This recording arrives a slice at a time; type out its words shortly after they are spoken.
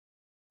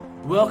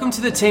Welcome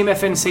to the Team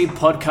FNC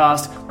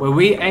podcast, where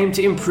we aim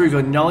to improve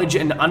your knowledge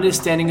and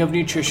understanding of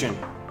nutrition.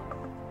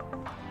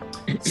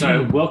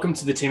 So, welcome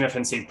to the Team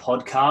FNC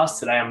podcast.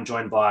 Today, I'm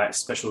joined by a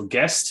special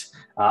guest,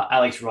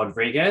 Alex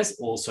Rodriguez,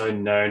 also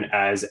known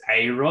as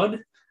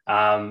A-Rod.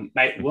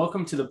 Mate,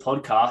 welcome to the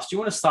podcast. Do you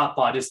want to start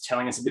by just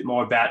telling us a bit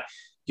more about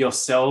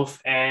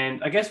yourself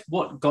and I guess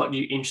what got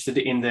you interested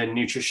in the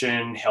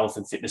nutrition, health,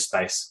 and fitness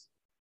space?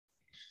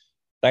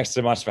 Thanks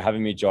so much for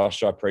having me,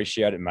 Josh. I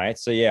appreciate it, mate.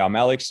 So yeah, I'm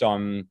Alex.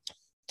 I'm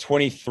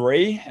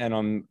 23 and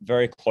I'm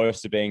very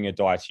close to being a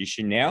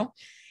dietitian now.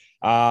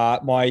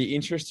 My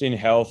interest in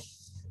health,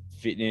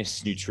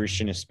 fitness,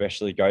 nutrition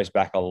especially goes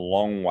back a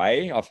long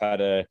way. I've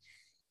had a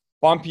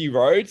bumpy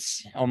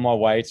roads on my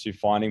way to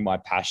finding my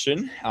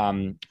passion.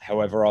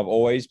 However, I've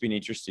always been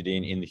interested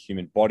in the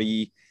human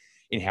body,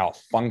 in how it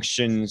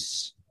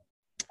functions.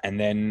 And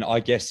then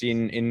I guess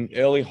in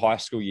early high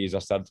school years, I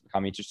started to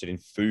become interested in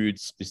food,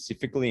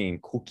 specifically in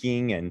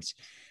cooking and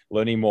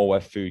learning more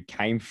where food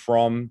came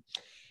from.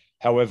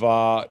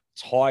 However,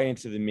 tie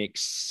into the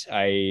mix,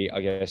 I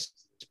guess,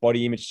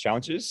 body image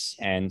challenges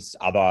and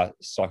other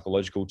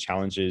psychological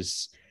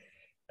challenges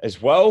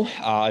as well.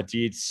 I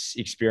did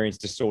experience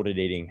disordered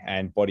eating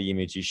and body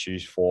image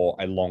issues for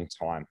a long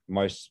time,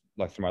 most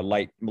like from my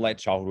late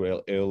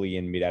childhood, early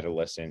and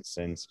mid-adolescence.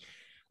 And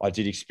I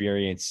did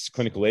experience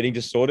clinical eating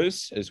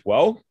disorders as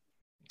well.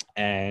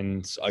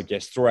 And I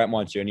guess throughout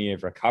my journey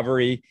of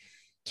recovery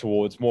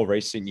towards more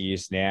recent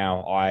years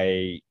now,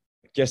 I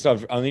guess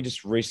I've only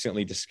just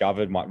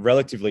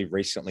relatively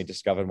recently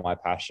discovered my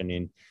passion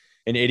in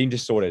eating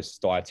disorders,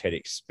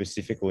 dietetics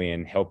specifically,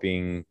 and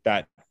helping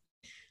that,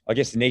 I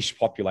guess, niche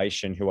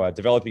population who are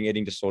developing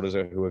eating disorders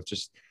or who have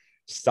just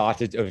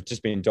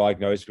been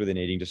diagnosed with an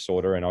eating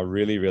disorder. And I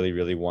really, really,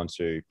 really want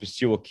to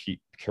pursue a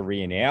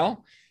career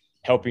now,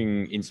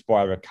 helping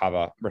inspire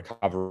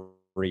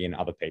recovery in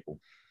other people.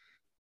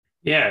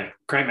 Yeah,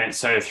 great, man.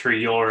 So through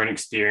your own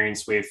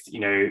experience with,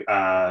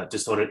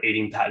 disordered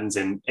eating patterns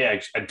and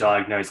a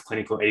diagnosed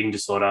clinical eating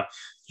disorder,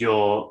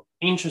 you're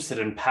interested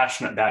and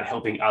passionate about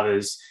helping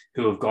others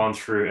who have gone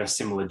through a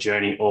similar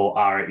journey or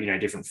are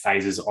at, different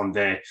phases on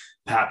their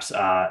perhaps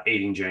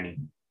eating journey.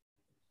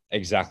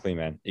 Exactly,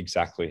 man.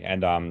 Exactly.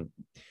 And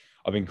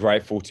I've been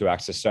grateful to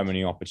access so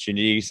many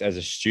opportunities as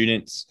a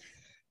student.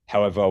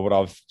 However, what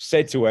I've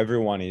said to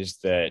everyone is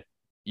that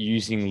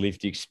using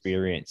lived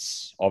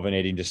experience of an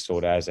eating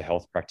disorder as a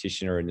health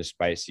practitioner in the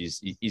space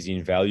is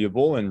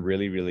invaluable and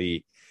really,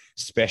 really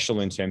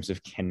special in terms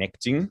of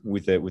connecting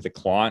with a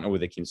client or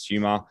with a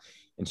consumer,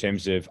 in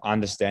terms of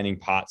understanding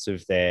parts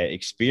of their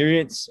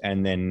experience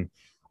and then,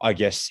 I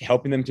guess,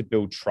 helping them to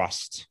build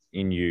trust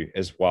in you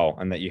as well,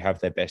 and that you have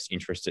their best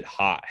interest at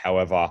heart.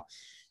 However,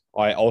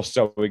 I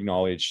also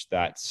acknowledge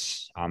that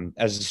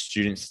as a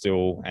student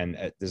still,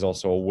 and there's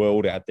also a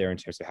world out there in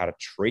terms of how to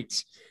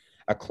treat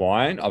a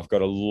client, I've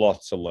got a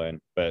lot to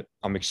learn, but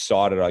I'm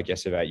excited, I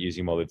guess, about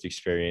using my lived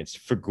experience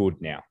for good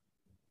now.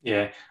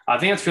 Yeah, I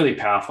think it's really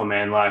powerful,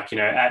 man.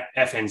 At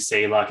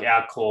FNC,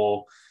 our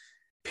core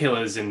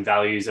pillars and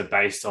values are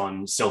based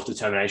on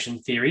self-determination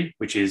theory,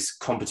 which is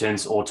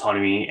competence,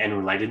 autonomy, and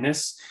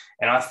relatedness.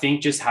 And I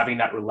think just having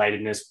that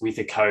relatedness with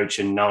a coach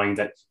and knowing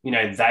that,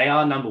 they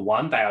are number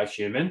one, they are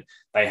human.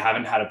 They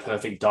haven't had a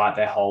perfect diet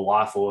their whole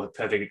life or a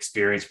perfect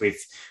experience with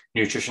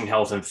nutrition,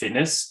 health, and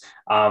fitness.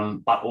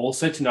 But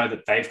also to know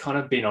that they've kind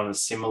of been on a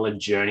similar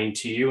journey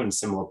to you and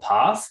similar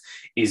path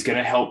is going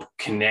to help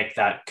connect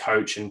that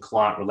coach and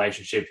client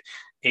relationship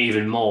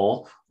even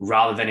more,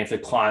 rather than if the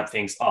client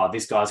thinks, oh,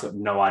 this guy's got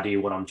no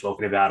idea what I'm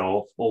talking about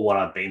or what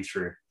I've been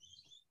through.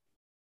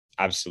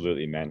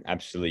 Absolutely, man.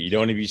 Absolutely. You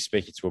don't want to be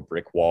speaking to a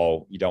brick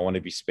wall. You don't want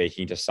to be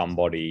speaking to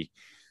somebody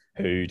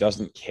who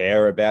doesn't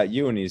care about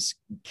you and is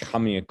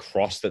coming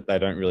across that they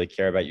don't really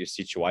care about your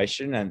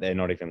situation and they're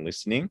not even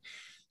listening.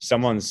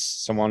 Someone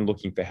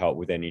looking for help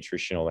with their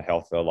nutrition or their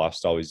health or their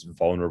lifestyle is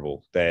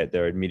vulnerable.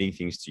 They're admitting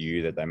things to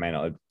you that they may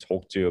not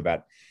talk to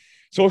about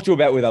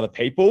with other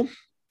people.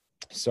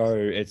 So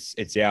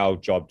it's our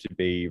job to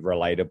be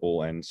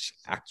relatable and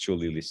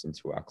actually listen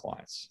to our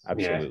clients.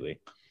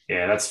 Absolutely.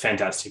 Yeah, that's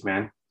fantastic,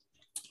 man.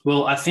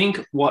 Well, I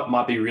think what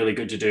might be really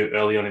good to do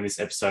early on in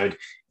this episode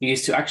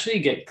is to actually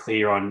get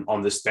clear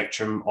on the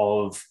spectrum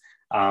of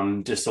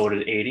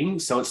disordered eating.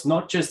 So it's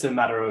not just a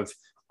matter of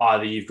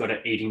either you've got an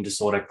eating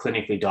disorder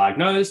clinically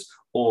diagnosed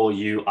or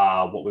you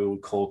are what we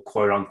would call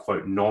quote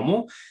unquote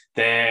normal.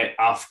 There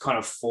are kind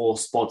of 4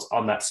 spots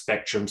on that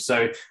spectrum.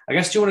 So I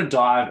guess do you want to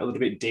dive a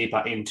little bit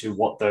deeper into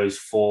what those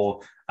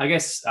 4,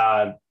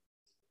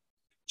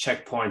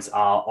 checkpoints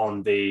are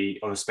on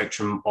the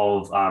spectrum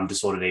of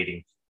disordered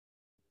eating?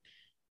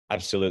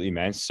 Absolutely,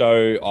 man.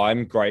 So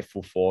I'm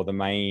grateful for the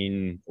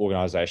main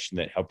organization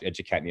that helped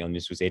educate me on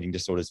this was Eating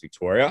Disorders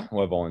Victoria, who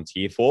I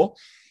volunteer for.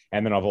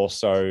 And then I've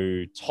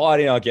also tied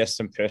in, I guess,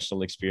 some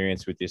personal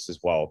experience with this as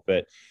well.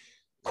 But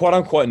quote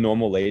unquote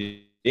normal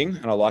eating,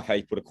 and I like how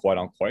you put it quote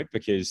unquote,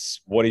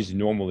 because what is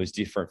normal is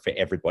different for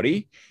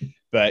everybody.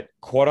 But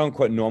quote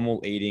unquote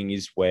normal eating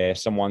is where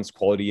someone's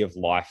quality of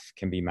life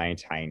can be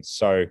maintained.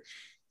 So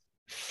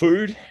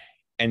food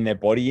and their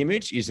body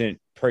image isn't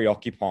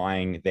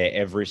preoccupying their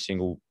every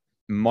single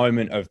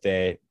moment of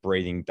their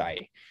breathing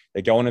day.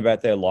 They're going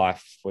about their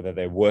life, whether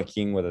they're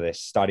working, whether they're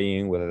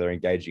studying, whether they're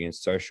engaging in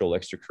social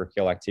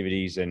extracurricular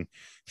activities. And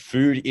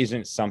food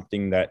isn't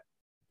something that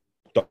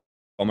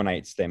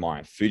dominates their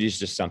mind. Food is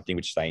just something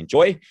which they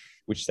enjoy,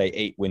 which they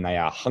eat when they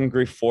are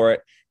hungry for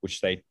it,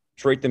 which they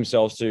treat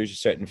themselves to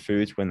certain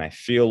foods when they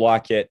feel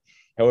like it.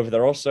 However,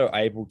 they're also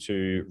able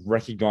to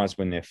recognize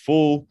when they're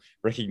full,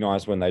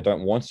 recognize when they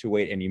don't want to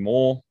eat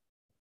anymore,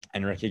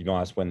 and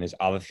recognize when there's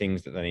other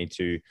things that they need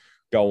to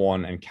go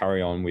on and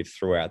carry on with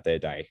throughout their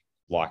day.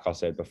 Like I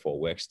said before,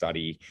 work,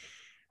 study,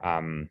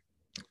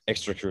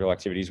 extracurricular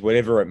activities,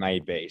 whatever it may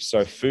be.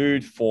 So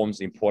food forms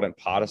an important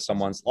part of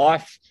someone's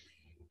life,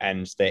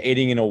 and they're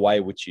eating in a way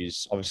which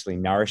is obviously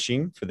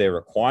nourishing for their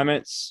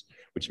requirements,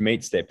 which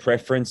meets their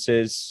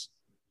preferences,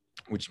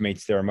 which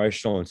meets their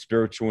emotional and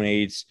spiritual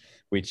needs,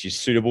 which is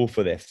suitable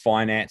for their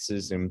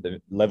finances and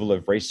the level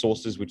of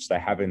resources which they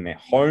have in their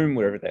home,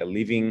 wherever they're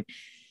living.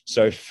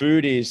 So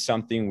food is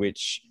something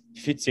which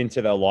fits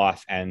into their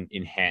life and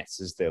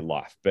enhances their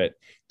life, but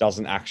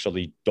doesn't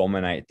actually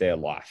dominate their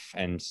life,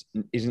 and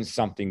isn't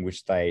something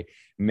which they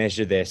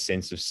measure their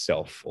sense of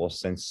self or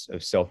sense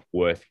of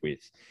self-worth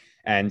with.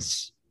 And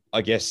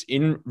I guess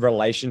in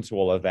relation to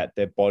all of that,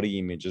 their body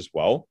image as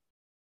well,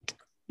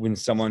 with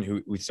someone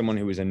who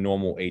is a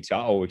normal eater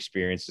or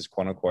experiences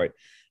quote unquote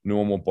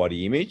normal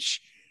body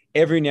image,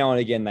 every now and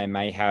again they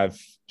may have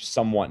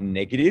somewhat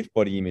negative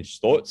body image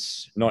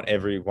thoughts. Not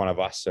every one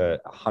of us are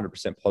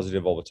 100%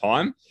 positive all the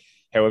time.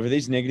 However,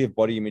 these negative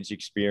body image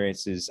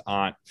experiences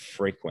aren't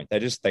frequent.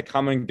 They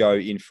come and go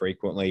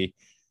infrequently,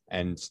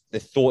 and the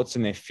thoughts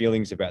and their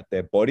feelings about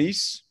their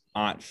bodies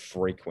aren't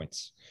frequent.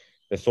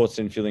 The thoughts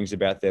and feelings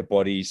about their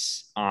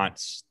bodies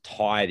aren't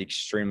tied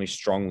extremely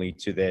strongly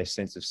to their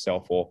sense of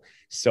self or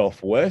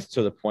self-worth,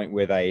 to the point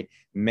where they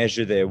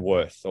measure their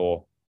worth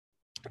or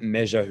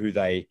measure who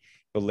they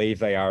believe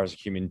they are as a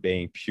human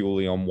being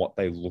purely on what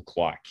they look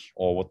like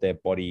or what their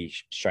body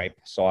shape,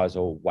 size,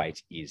 or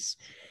weight is.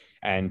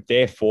 And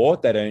therefore,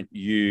 they don't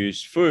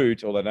use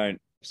food, or they don't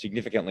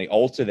significantly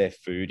alter their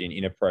food in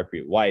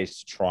inappropriate ways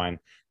to try and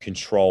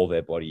control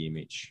their body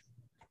image.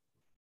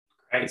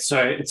 Right.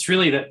 So it's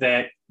really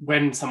that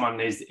when someone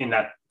is in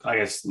that, I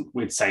guess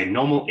we'd say,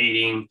 normal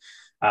eating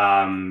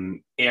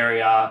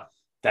area,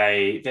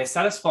 they're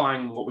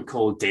satisfying what we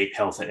call deep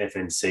health at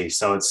FNC.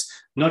 So it's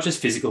not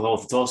just physical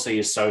health, it's also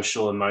your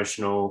social,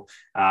 emotional,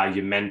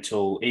 your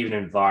mental, even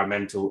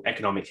environmental,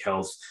 economic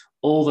health.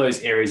 All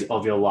those areas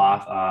of your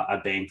life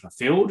are being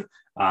fulfilled.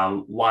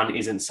 One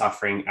isn't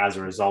suffering as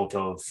a result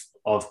of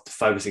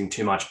focusing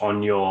too much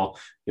on your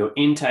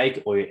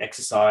intake or your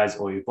exercise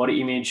or your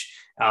body image.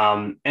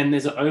 And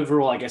there's an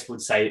overall, I guess,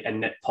 would say a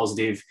net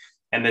positive,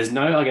 and there's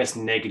no, I guess,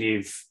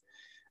 negative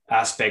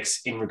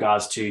aspects in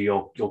regards to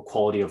your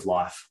quality of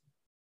life.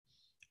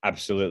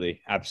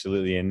 Absolutely.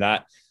 And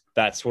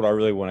that's what I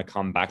really want to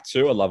come back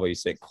to. I love what you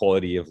said,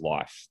 quality of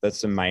life. That's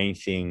the main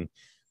thing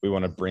we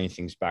want to bring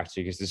things back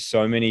to, because there's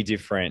so many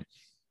different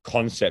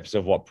concepts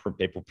of what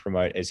people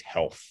promote as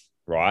health,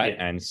 right?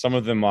 Yeah. And some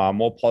of them are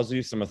more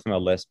positive, some of them are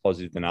less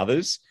positive than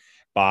others,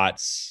 but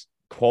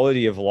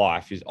quality of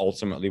life is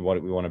ultimately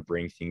what we want to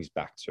bring things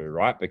back to,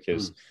 right?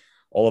 Because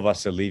all of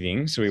us are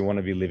living, so we want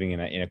to be living in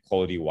a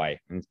quality way,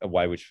 a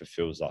way which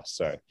fulfills us.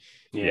 So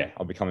yeah,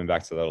 I'll be coming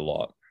back to that a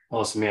lot.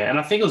 Awesome. Yeah. And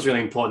I think it was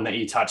really important that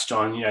you touched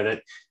on,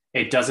 that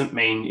it doesn't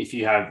mean if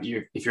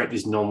you're at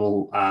this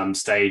normal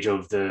stage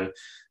of the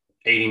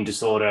eating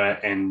disorder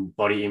and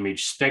body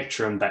image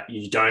spectrum that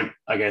you don't,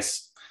 I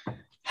guess,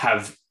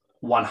 have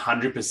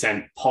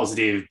 100%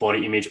 positive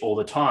body image all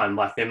the time.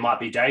 Like there might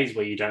be days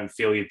where you don't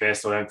feel your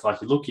best or don't feel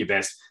like you look your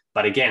best,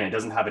 but again, it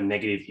doesn't have a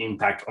negative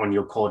impact on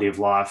your quality of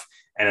life.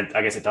 And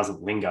I guess it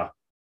doesn't linger.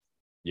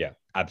 Yeah,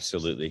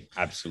 absolutely.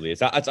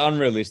 It's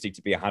unrealistic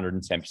to be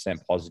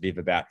 110% positive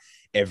about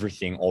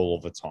everything all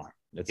of the time.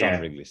 It's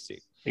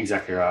unrealistic.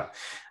 Exactly right.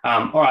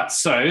 All right.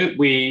 So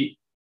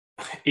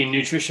in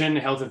nutrition,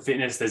 health and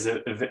fitness, there's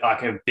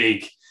a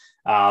big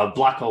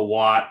black or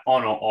white,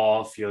 on or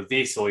off, you're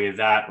this or you're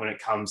that when it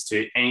comes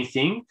to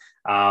anything.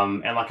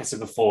 And like I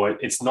said before,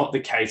 it's not the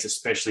case,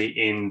 especially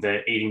in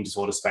the eating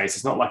disorder space.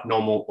 It's not like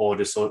normal or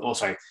disorder.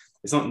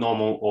 It's not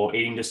normal or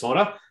eating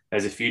disorder.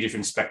 There's a few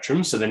different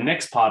spectrums. So the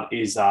next part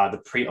is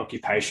the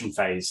preoccupation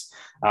phase.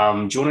 Do you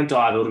want to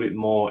dive a little bit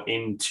more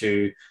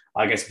into,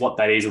 I guess, what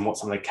that is and what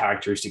some of the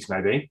characteristics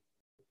may be?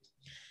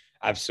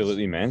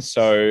 Absolutely, man.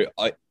 So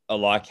I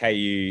like how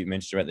you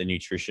mentioned about the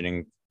nutrition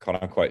and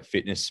quote unquote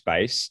fitness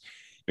space,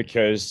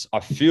 because I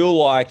feel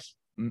like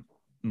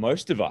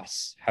most of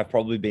us have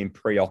probably been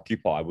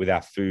preoccupied with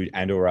our food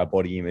and or our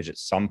body image at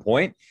some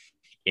point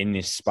in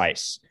this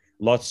space.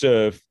 Lots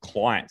of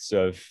clients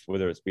of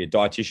whether it's be a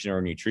dietitian or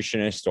a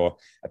nutritionist or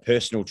a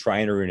personal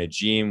trainer in a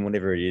gym,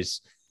 whatever it is,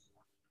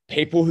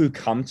 people who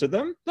come to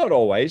them, not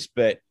always,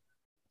 but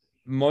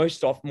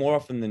more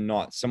often than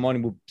not,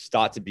 someone will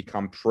start to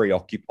become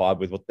preoccupied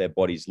with what their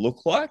bodies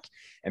look like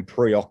and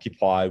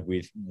preoccupied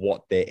with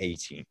what they're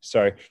eating.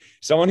 So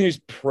someone who's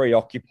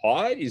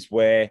preoccupied is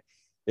where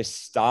they're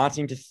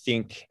starting to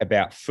think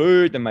about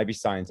food. They're maybe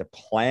starting to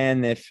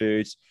plan their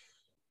foods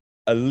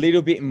a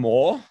little bit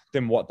more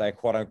than what they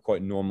quote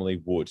unquote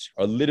normally would,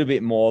 or a little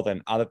bit more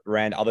than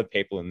other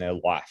people in their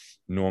life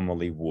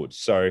normally would.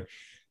 So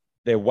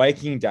their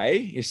waking day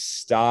is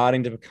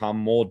starting to become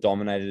more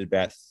dominated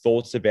about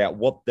thoughts about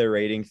what they're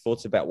eating,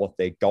 thoughts about what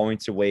they're going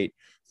to eat,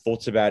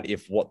 thoughts about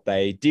if what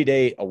they did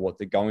eat or what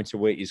they're going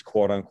to eat is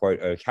quote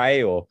unquote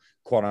okay or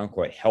quote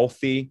unquote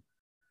healthy.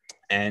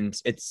 And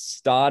it's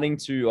starting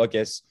to, I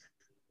guess,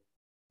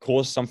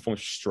 cause some form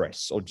of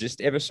stress, or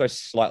just ever so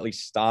slightly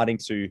starting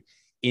to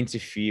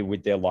interfere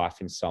with their life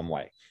in some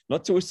way.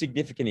 Not to a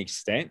significant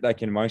extent. They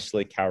can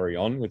mostly carry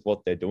on with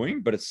what they're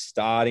doing, but it's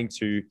starting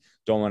to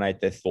dominate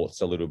their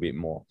thoughts a little bit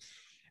more.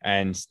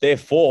 And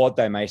therefore,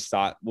 they may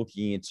start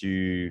looking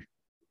into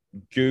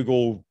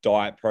Google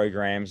diet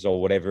programs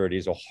or whatever it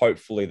is, or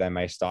hopefully they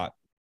may start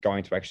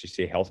going to actually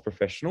see a health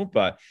professional,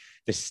 but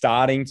they're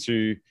starting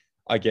to,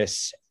 I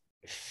guess,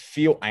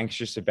 feel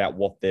anxious about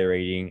what they're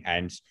eating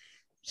and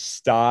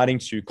starting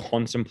to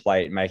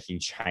contemplate making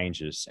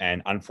changes.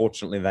 And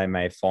unfortunately, they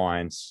may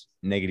find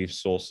negative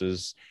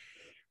sources,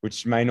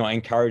 which may not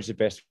encourage the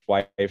best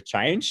way of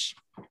change.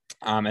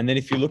 And then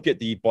if you look at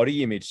the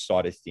body image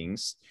side of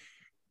things,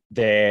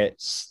 they're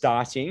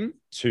starting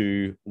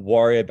to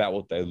worry about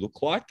what they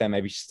look like. They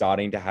may be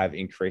starting to have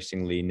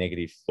increasingly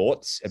negative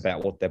thoughts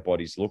about what their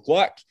bodies look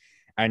like.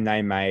 And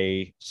they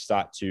may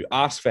start to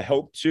ask for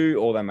help too,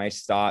 or they may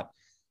start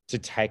to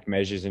take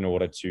measures in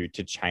order to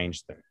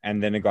change them.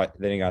 And then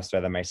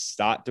they may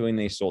start doing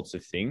these sorts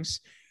of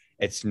things.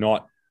 It's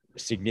not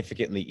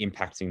significantly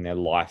impacting their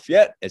life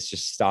yet. It's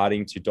just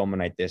starting to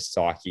dominate their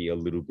psyche a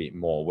little bit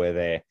more, where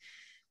they're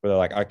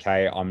like,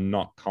 okay, I'm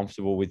not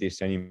comfortable with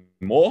this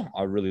anymore.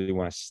 I really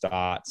want to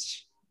start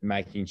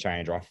making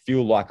change, or I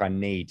feel like I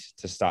need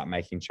to start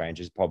making change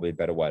is probably a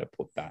better way to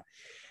put that.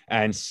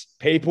 And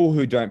people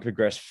who don't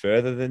progress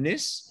further than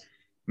this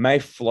may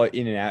float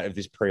in and out of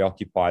this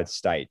preoccupied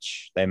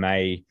stage. They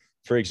may,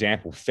 for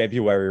example,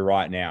 February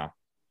right now,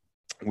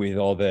 with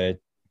all the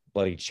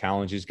bloody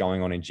challenges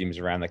going on in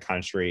gyms around the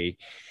country,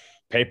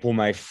 people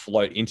may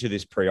float into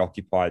this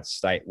preoccupied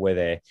state where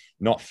they're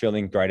not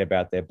feeling great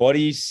about their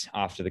bodies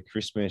after the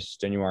Christmas,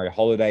 January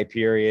holiday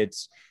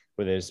periods,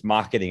 where there's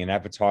marketing and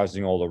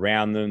advertising all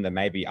around them. There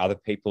may be other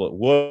people at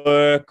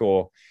work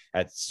or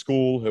at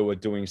school who are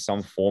doing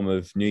some form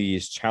of New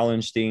Year's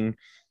challenge thing,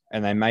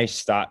 and they may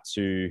start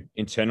to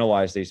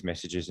internalize these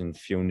messages and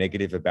feel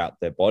negative about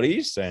their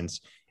bodies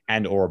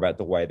and or about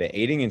the way they're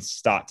eating, and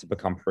start to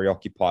become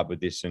preoccupied with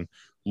this and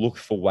look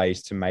for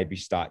ways to maybe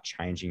start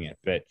changing it.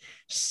 But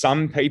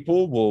some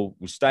people will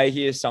stay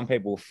here. Some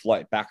people will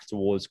float back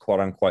towards quote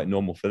unquote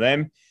normal for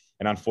them.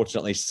 And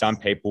unfortunately, some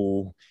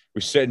people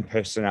with certain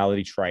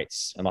personality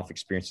traits and life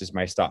experiences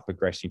may start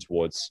progressing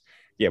towards,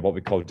 what we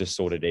call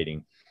disordered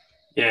eating.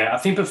 Yeah, I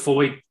think before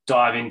we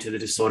dive into the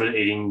disordered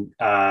eating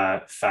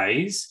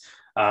phase,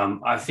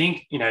 I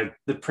think,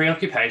 the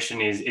preoccupation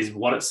is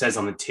what it says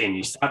on the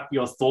tin.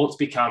 Your thoughts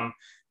become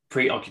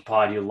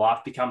preoccupied. Your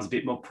life becomes a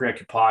bit more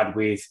preoccupied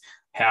with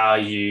how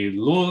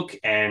you look,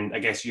 and I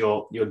guess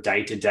your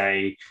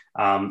day-to-day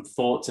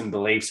thoughts and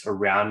beliefs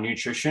around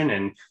nutrition.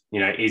 And,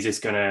 is this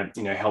going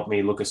to, help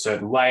me look a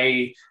certain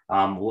way?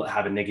 Will it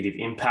have a negative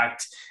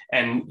impact?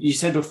 And you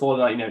said before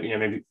that,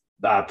 maybe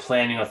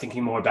planning or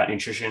thinking more about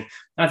nutrition.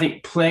 And I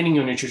think planning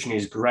your nutrition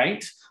is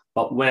great,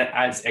 but when it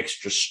adds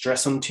extra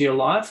stress onto your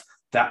life,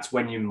 that's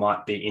when you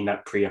might be in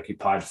that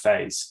preoccupied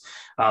phase.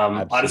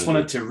 I just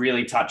wanted to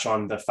really touch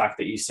on the fact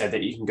that you said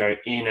that you can go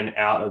in and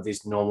out of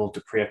this normal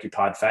to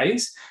preoccupied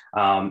phase.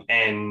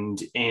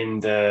 And in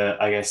the,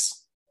 I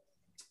guess,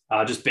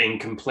 just being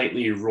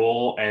completely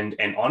raw and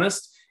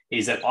honest,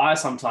 is that I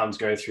sometimes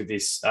go through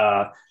this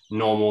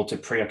normal to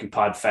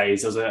preoccupied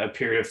phase. There's a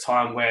period of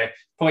time where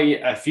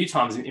probably a few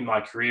times in my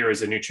career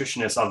as a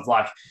nutritionist,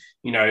 I've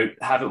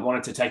haven't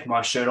wanted to take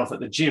my shirt off at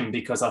the gym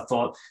because I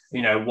thought,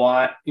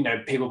 why,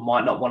 people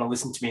might not want to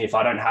listen to me if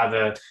I don't have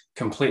a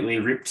completely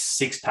ripped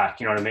six pack,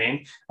 you know what I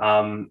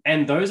mean?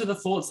 And those are the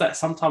thoughts that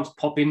sometimes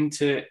pop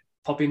into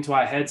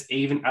our heads,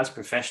 even as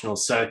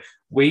professionals. So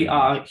we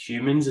are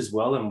humans as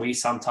well. And we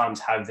sometimes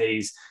have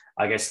these,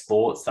 I guess,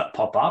 thoughts that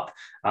pop up.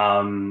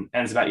 And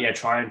it's about,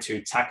 trying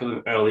to tackle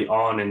them early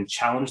on and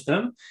challenge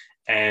them,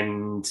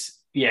 and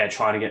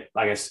trying to get,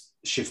 I guess,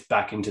 shift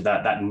back into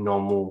that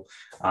normal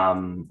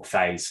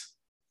phase.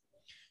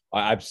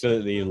 I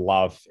absolutely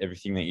love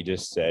everything that you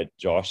just said,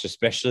 Josh,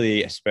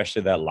 especially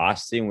that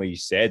last thing where you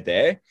said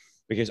there,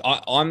 because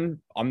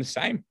I'm the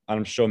same.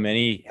 I'm sure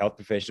many health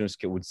professionals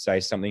would say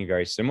something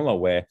very similar,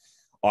 where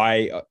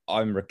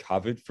I'm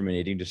recovered from an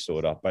eating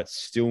disorder, but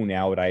still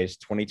nowadays,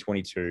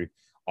 2022,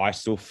 I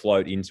still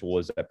float in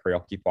towards that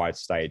preoccupied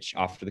stage.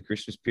 After the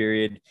Christmas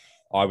period,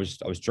 I was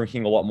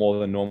drinking a lot more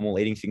than normal,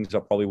 eating things I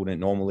probably wouldn't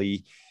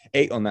normally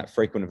eat on that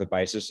frequent of a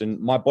basis. And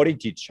my body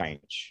did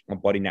change. My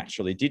body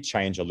naturally did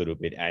change a little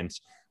bit. And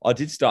I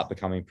did start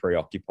becoming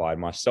preoccupied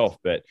myself.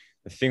 But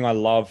the thing I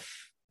love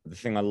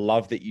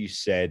that you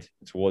said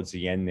towards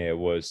the end there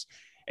was,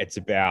 it's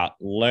about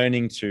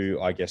learning to,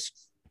 I guess,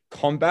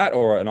 combat,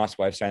 or a nice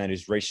way of saying that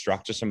is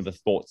restructure some of the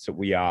thoughts that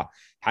we are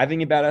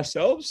having about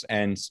ourselves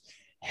and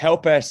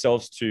help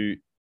ourselves to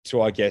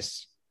I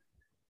guess,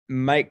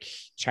 make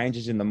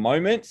changes in the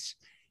moment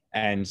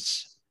and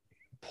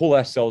pull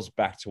ourselves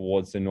back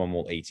towards the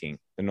normal eating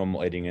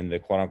and the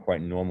quote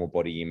unquote normal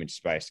body image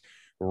space,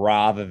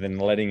 rather than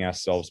letting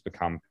ourselves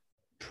become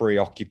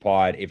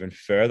preoccupied even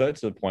further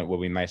to the point where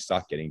we may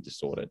start getting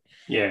disordered.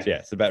 Yeah. So yeah,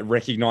 it's about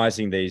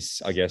recognizing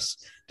these, I guess,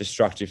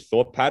 destructive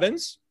thought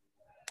patterns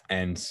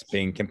and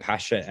being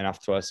compassionate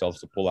enough to ourselves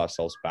to pull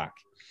ourselves back.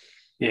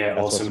 Yeah, that's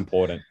awesome. what's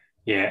important.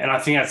 Yeah, and I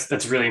think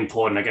that's really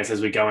important, I guess,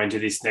 as we go into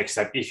this next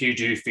step. If you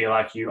do feel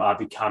like you are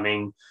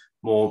becoming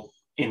more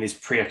in this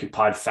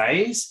preoccupied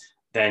phase,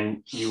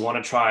 then you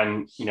want to try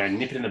and,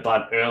 nip it in the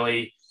bud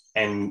early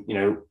and,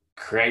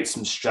 create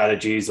some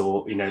strategies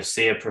or,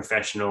 see a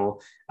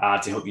professional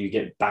to help you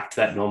get back to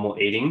that normal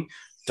eating.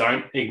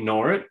 Don't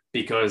ignore it,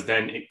 because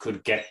then it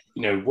could get,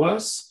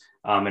 worse.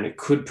 And it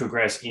could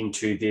progress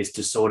into this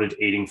disordered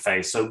eating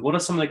phase. So what are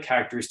some of the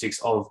characteristics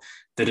of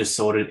the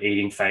disordered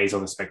eating phase on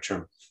the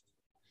spectrum?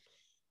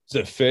 So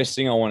the first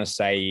thing I want to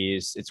say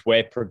is it's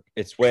where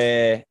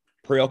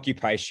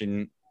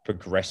preoccupation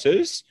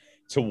progresses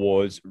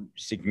towards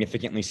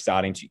significantly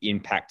starting to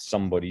impact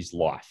somebody's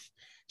life.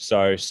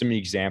 So some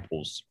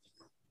examples: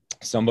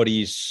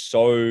 somebody is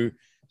so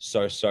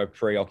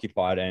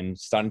preoccupied and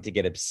starting to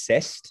get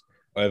obsessed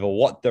over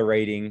what they're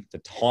eating, the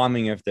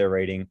timing of their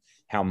eating,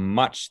 how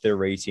much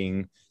they're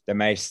eating. They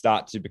may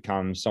start to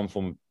become some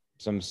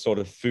sort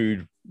of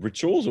food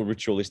rituals or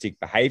ritualistic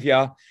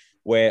behavior,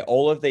 where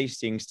all of these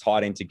things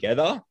tied in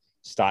together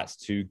starts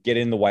to get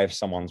in the way of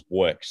someone's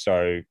work.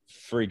 So,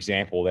 for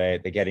example, they're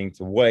getting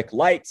to work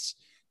late.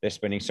 They're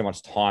spending so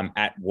much time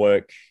at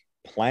work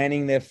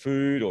planning their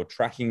food or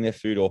tracking their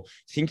food or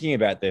thinking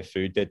about their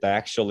food that they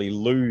actually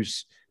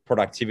lose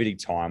productivity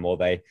time, or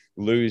they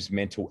lose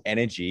mental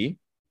energy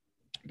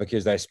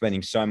because they're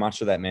spending so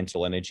much of that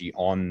mental energy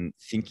on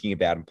thinking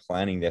about and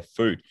planning their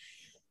food.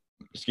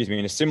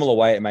 In a similar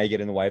way, it may get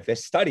in the way of their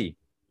study.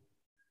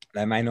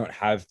 They may not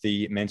have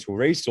the mental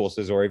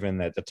resources or even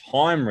the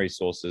time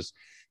resources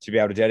to be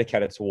able to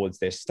dedicate it towards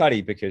their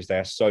study because they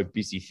are so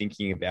busy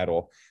thinking about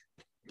or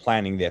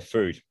planning their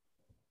food.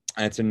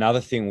 And it's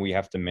another thing we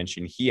have to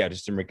mention here,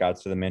 just in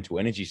regards to the mental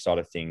energy side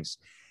of things.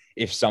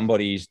 If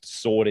somebody's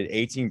disordered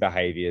eating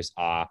behaviors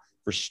are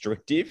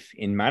restrictive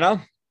in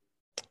manner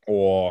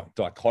or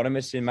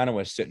dichotomous in manner,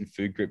 where certain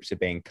food groups are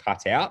being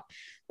cut out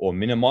or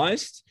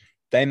minimized,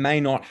 they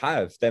may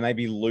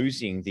be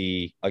losing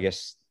the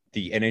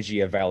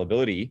energy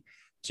availability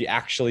to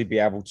actually be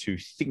able to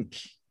think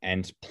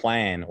and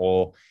plan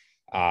or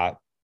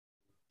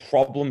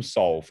problem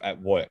solve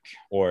at work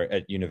or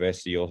at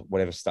university or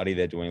whatever study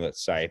they're doing,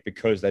 let's say,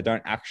 because they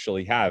don't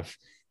actually have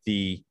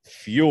the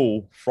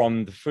fuel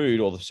from the food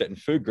or the certain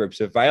food groups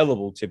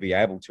available to be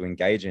able to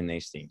engage in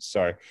these things.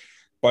 So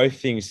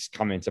both things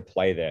come into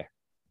play there.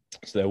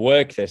 So their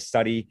work, their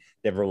study,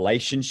 their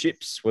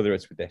relationships, whether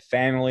it's with their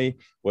family,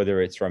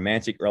 whether it's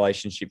romantic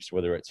relationships,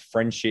 whether it's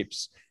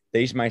friendships,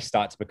 these may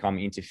start to become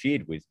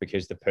interfered with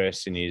because the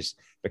person is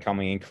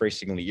becoming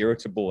increasingly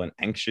irritable and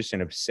anxious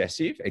and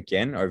obsessive,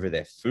 again, over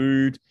their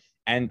food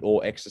and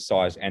or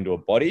exercise and or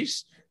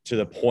bodies, to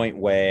the point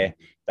where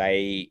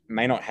they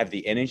may not have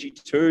the energy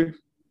to,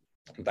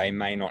 they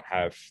may not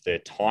have the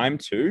time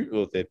to,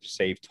 or the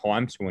perceived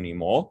time to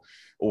anymore,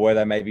 or where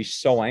they may be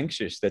so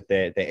anxious that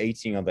their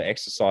eating or the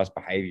exercise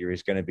behavior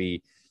is going to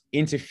be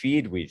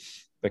interfered with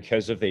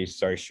because of these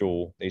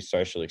social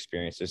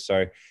experiences.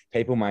 So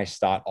people may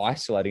start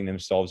isolating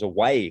themselves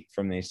away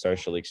from these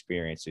social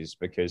experiences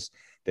because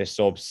they're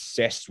so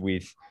obsessed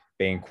with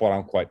being quote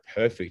unquote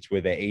perfect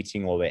with their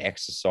eating or their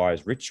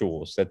exercise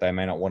rituals that they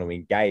may not want to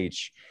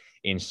engage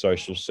in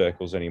social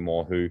circles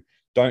anymore who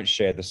don't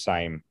share the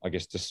same,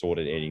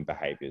 disordered eating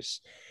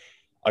behaviors.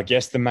 I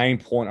guess the main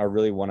point I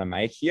really want to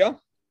make here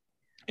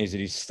is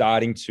it is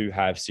starting to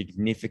have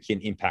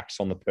significant impacts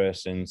on the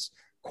person's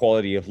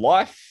quality of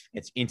life.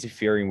 It's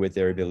interfering with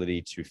their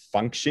ability to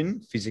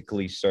function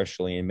physically,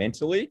 socially, and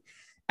mentally.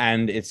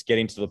 And it's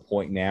getting to the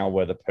point now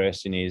where the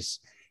person is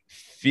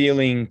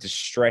feeling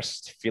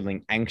distressed,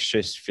 feeling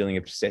anxious, feeling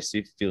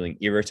obsessive, feeling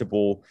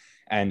irritable,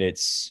 and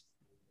it's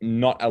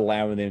not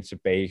allowing them to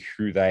be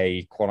who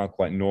they quote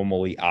unquote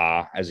normally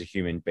are as a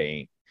human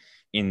being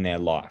in their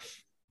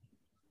life.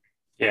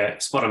 Yeah,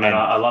 spot on, man.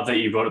 I love that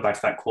you brought it back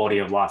to that quality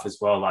of life as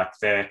well. Like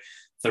the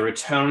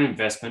return on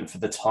investment for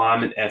the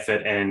time and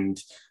effort and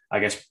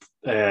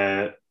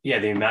the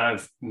amount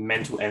of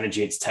mental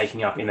energy it's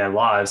taking up in their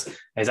lives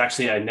is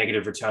actually a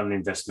negative return on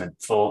investment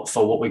for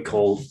what we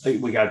go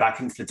back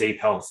into the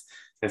deep health.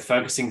 They're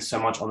focusing so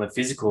much on the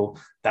physical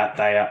that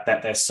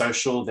they're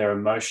social, they're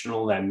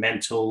emotional, they're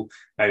mental,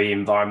 maybe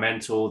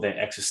environmental, they're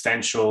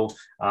existential,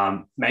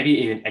 maybe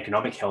even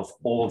economic health.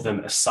 All of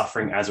them are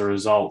suffering as a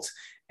result.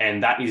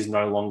 And that is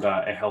no longer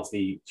a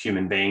healthy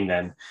human being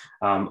then.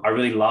 I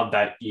really love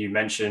that you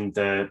mentioned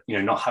the,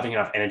 not having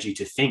enough energy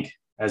to think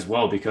as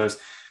well, because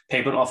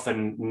people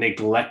often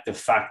neglect the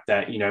fact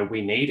that,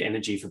 we need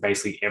energy for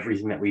basically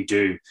everything that we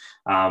do.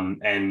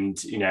 And,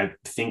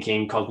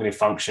 thinking, cognitive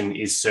function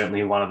is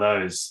certainly one of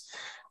those.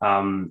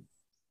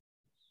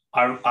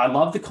 I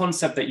love the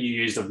concept that you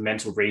used of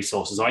mental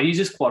resources. I use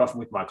this quite often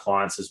with my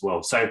clients as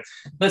well. So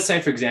let's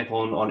say, for example,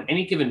 on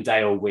any given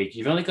day or week,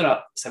 you've only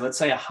got let's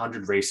say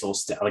 100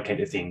 resources to allocate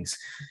to things.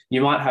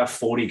 You might have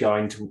 40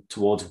 going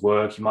towards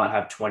work. You might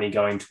have 20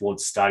 going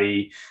towards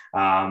study.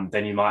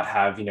 Then you might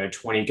have,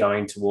 20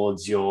 going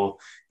towards your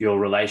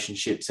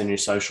relationships and your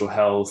social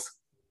health.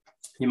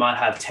 You might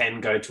have 10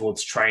 go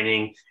towards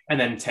training and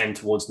then 10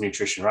 towards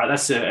nutrition, right?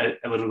 That's a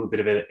little bit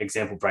of an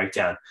example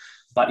breakdown.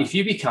 But if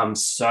you become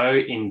so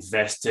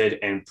invested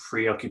and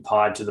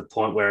preoccupied to the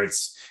point where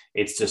it's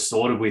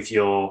disordered with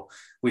your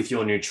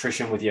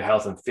nutrition, with your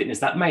health and fitness,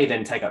 that may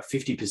then take up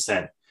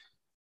 50%.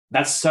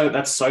 That's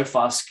so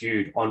far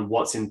skewed on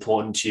what's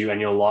important to you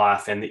and your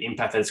life and the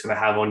impact that it's going to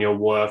have on your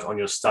work, on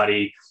your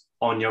study,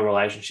 on your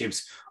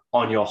relationships,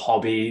 on your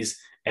hobbies,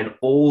 and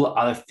all the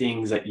other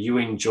things that you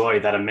enjoy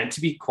that are meant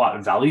to be quite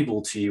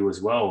valuable to you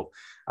as well.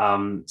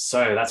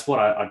 So that's what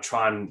I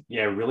try and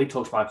really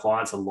talk to my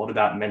clients a lot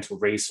about mental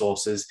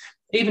resources,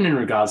 even in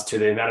regards to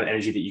the amount of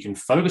energy that you can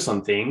focus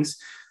on things.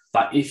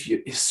 But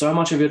if so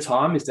much of your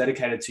time is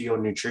dedicated to your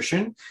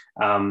nutrition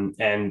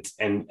and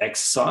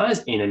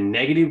exercise in a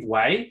negative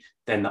way,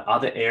 then the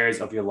other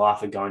areas of your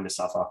life are going to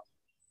suffer.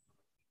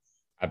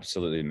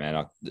 Absolutely,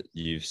 man.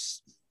 You've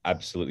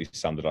absolutely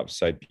summed it up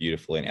so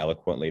beautifully and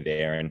eloquently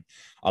there. And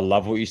I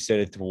love what you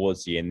said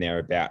towards the end there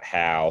about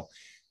how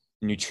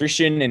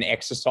nutrition and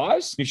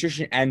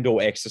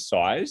or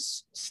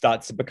exercise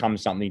starts to become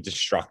something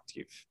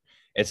destructive.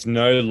 It's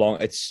no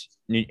longer,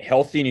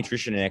 healthy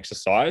nutrition and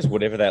exercise,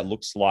 whatever that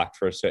looks like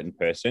for a certain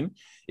person,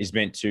 is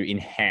meant to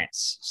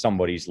enhance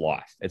somebody's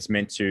life. It's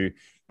meant to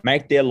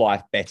make their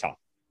life better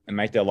and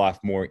make their life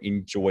more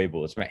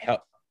enjoyable. It's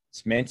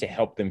meant to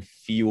help them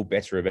feel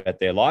better about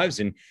their lives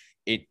and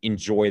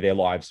enjoy their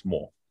lives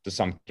more to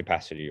some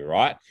capacity,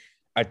 right?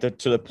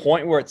 To the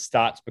point where it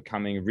starts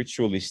becoming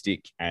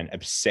ritualistic and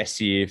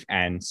obsessive,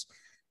 and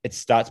it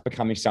starts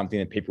becoming something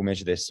that people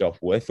measure their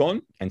self-worth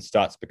on, and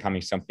starts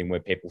becoming something where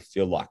people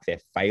feel like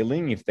they're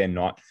failing if they're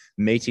not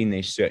meeting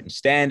these certain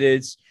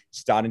standards,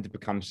 starting to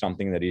become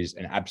something that is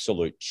an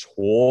absolute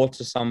chore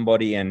to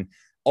somebody. And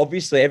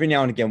obviously every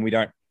now and again, we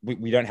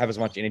don't have as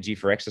much energy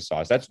for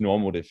exercise. That's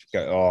normal to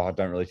go, oh, I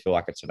don't really feel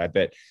like it today.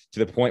 But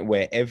to the point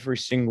where every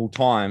single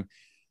time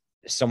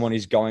someone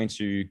is going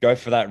to go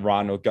for that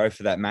run or go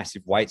for that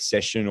massive weight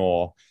session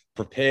or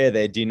prepare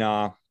their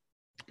dinner,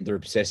 their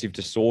obsessive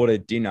disorder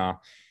dinner,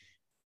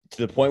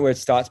 to the point where it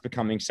starts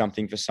becoming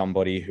something for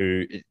somebody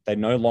who they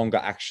no longer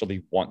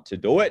actually want to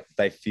do it.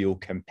 They feel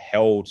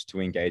compelled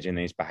to engage in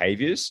these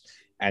behaviors,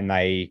 and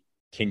they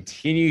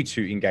continue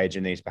to engage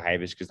in these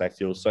behaviors because they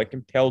feel so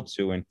compelled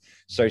to and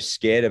so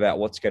scared about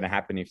what's going to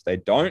happen if they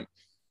don't.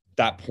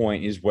 That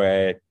point is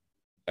where,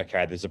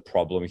 okay, there's a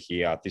problem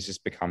here. This has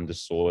become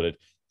disordered.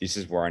 This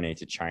is where I need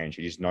to change.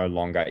 It is no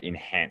longer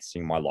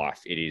enhancing my life.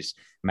 It is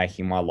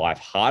making my life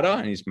harder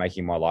and it's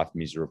making my life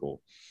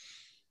miserable.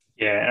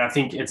 Yeah, and I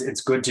think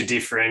it's good to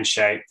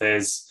differentiate.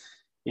 There's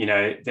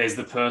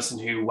the person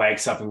who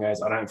wakes up and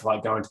goes, I don't feel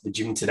like going to the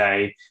gym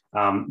today.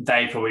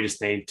 They probably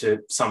just need to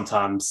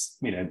sometimes,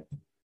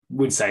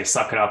 would say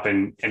suck it up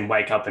and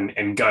wake up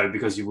and go,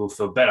 because you will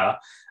feel better,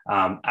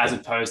 as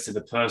opposed to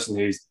the person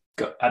who's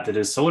at the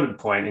disordered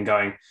point and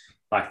going,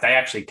 like, they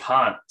actually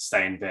can't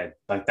stay in bed.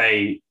 Like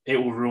it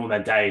will ruin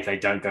their day if they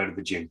don't go to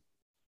the gym.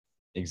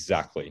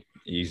 Exactly.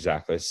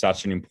 It's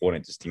such an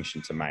important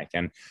distinction to make,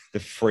 and the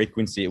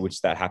frequency at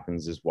which that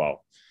happens as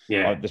well.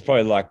 Yeah. There's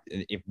probably like,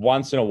 if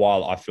once in a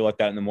while I feel like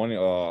that in the morning,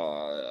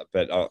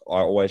 but I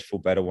always feel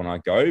better when I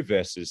go,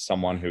 versus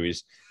someone who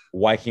is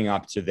waking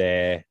up to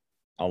their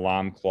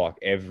alarm clock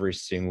every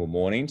single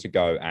morning to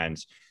go and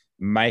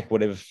make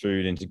whatever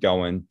food and to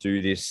go and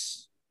do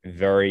this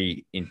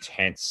very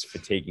intense,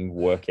 fatiguing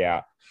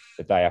workout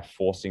that they are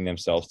forcing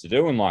themselves to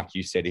do. And like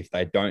you said, if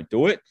they don't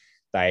do it,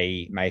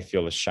 they may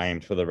feel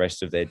ashamed for the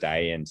rest of their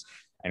day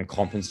and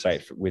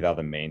compensate with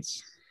other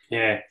means.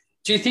 Yeah.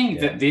 Do you think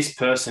that this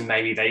person,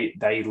 maybe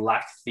they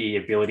lack the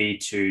ability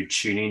to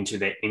tune into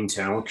their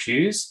internal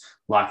cues,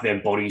 like their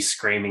body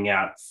screaming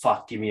out,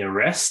 fuck, give me a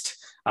rest,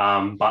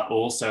 but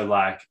also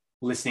like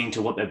listening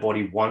to what their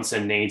body wants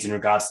and needs in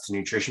regards to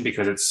nutrition,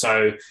 because it's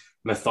so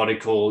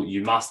methodical?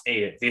 You must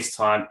eat at this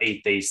time,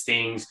 eat these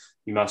things.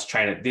 You must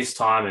train at this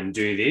time and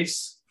do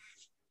this.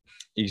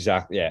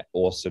 Exactly. Yeah.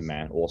 Awesome,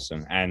 man.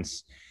 Awesome. And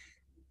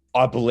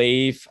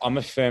I'm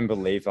a firm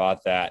believer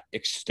that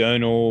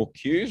external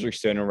cues or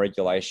external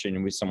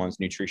regulation with someone's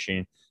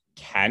nutrition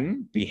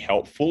can be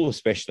helpful,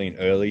 especially in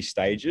early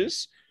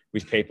stages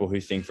with people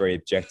who think very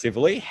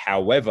objectively.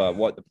 However,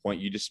 what the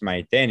point you just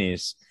made then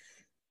is,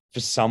 for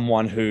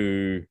someone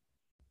who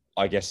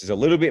I guess is a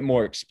little bit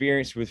more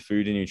experienced with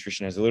food and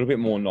nutrition, has a little bit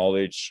more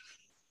knowledge,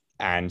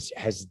 and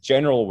has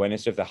general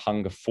awareness of the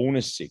hunger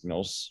fullness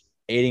signals,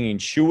 eating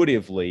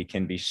intuitively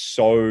can be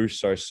so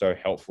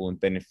helpful and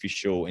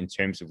beneficial in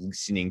terms of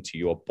listening to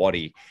your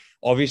body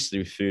obviously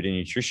with food and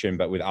nutrition,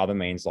 but with other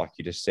means, like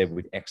you just said,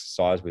 with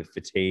exercise, with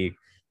fatigue,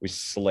 with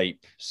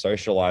sleep,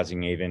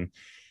 socializing even.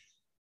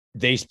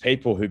 These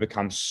people who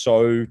become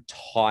so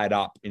tied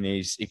up in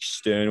these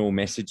external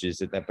messages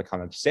that they've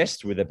become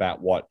obsessed with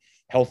about what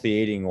healthy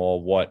eating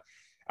or what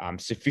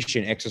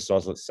sufficient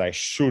exercise, let's say,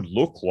 should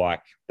look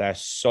like. They're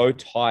so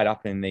tied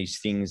up in these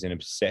things and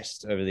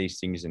obsessed over these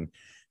things and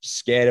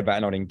scared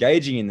about not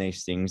engaging in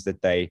these things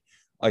that they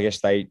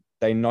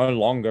no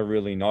longer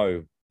really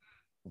know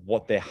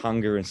what their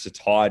hunger and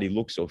satiety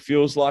looks or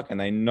feels like, and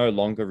they no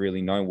longer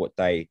really know what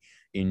they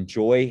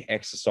enjoy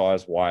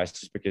exercise wise,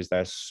 just because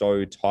they're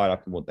so tied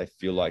up in what they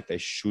feel like they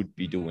should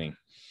be doing.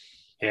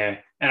 Yeah.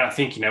 And I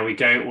think, we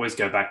always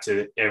go back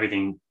to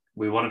everything.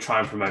 We want to try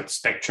and promote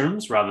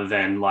spectrums rather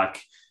than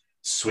like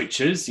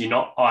switches. You're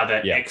not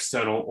either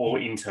external or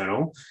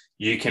internal.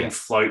 You can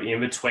float in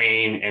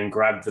between and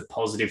grab the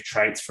positive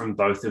traits from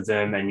both of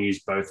them and use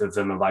both of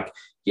them, and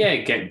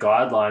get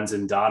guidelines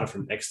and data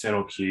from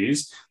external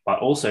cues, but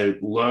also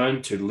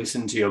learn to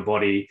listen to your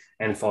body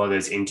and follow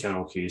those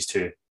internal cues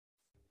too.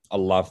 I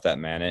love that,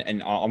 man.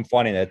 And I'm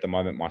finding that at the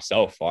moment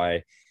myself.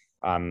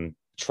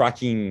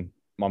 Tracking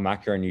my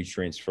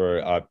macronutrients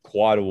for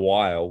quite a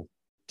while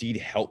did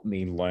help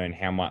me learn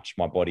how much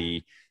my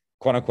body,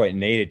 quote unquote,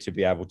 needed to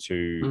be able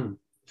to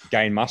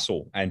gain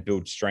muscle and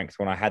build strength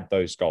when I had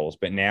those goals.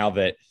 But now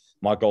that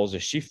my goals are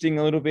shifting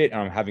a little bit and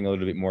I'm having a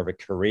little bit more of a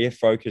career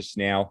focus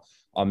now,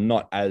 I'm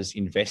not as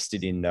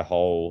invested in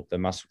the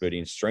muscle building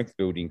and strength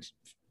building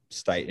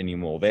state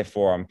anymore.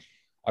 Therefore,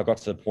 I got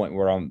to the point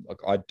where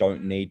I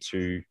don't need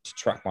to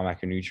track my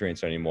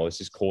macronutrients anymore.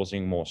 This is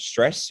causing more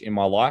stress in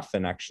my life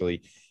than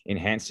actually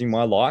enhancing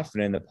my life.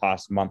 And in the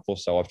past month or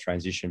so, I've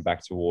transitioned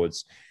back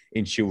towards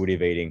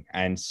intuitive eating,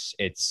 and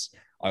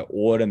I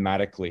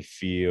automatically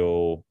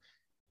feel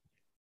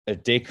a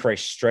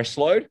decreased stress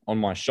load on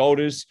my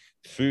shoulders.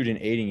 Food and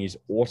eating is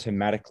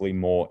automatically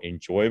more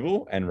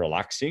enjoyable and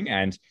relaxing,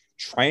 and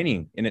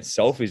training in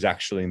itself is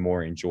actually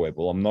more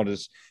enjoyable. I'm not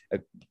as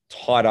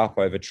tied up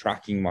over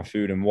tracking my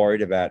food and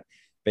worried about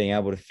being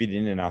able to fit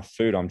in enough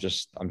food. I'm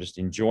just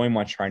enjoying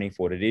my training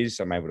for what it is.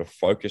 I'm able to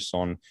focus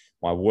on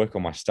my work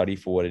or my study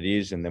for what it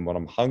is. And then when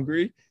I'm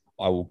hungry,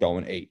 I will go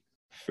and eat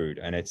food.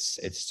 And it's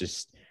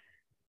just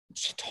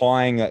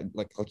tying,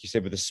 like you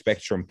said, with the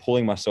spectrum,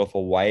 pulling myself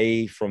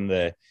away from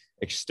the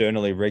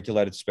externally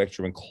regulated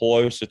spectrum and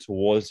closer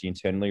towards the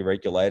internally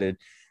regulated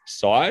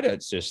side. I've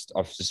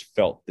just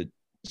felt that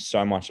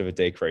so much of a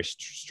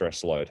decreased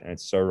stress load, and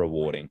it's so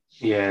rewarding.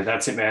 Yeah,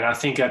 that's it, man. I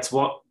think that's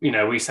what,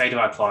 we say to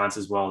our clients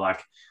as well.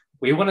 Like,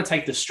 we want to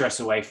take the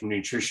stress away from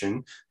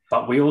nutrition,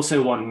 but we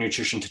also want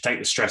nutrition to take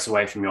the stress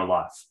away from your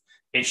life.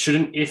 It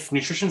shouldn't, if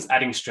nutrition's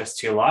adding stress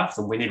to your life,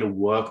 then we need to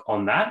work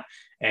on that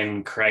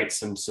and create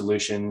some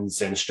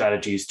solutions and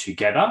strategies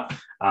together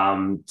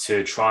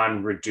to try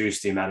and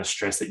reduce the amount of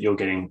stress that you're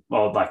getting,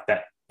 or like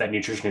that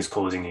nutrition is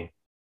causing you.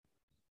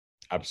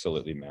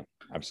 Absolutely, man.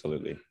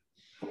 Absolutely.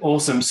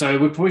 Awesome. So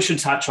we probably should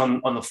touch on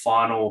the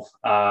final,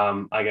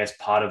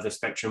 part of the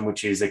spectrum,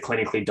 which is a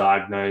clinically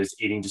diagnosed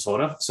eating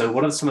disorder. So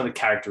what are some of the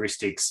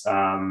characteristics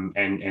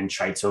and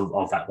traits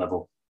of that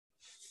level?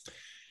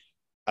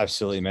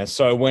 Absolutely, man.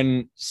 So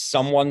when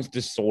someone's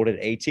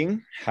disordered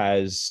eating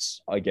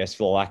has, I guess,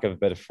 for the lack of a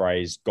better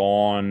phrase,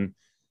 gone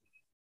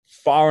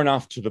far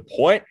enough to the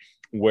point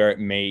where it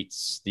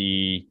meets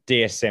the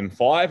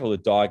DSM-5, or the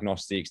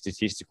Diagnostic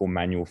Statistical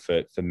Manual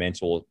for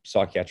Mental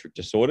Psychiatric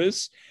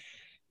Disorders,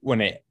 when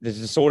the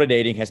disordered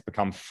eating has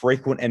become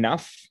frequent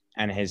enough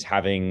and is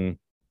having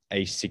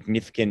a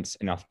significant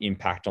enough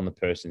impact on the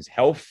person's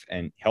health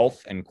and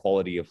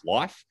quality of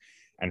life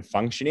and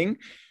functioning,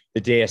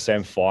 the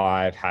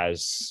DSM-5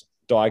 has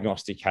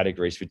diagnostic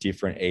categories for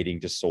different eating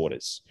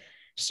disorders.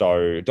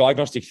 So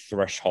diagnostic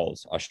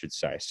thresholds, I should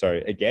say. So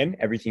again,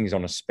 everything's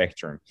on a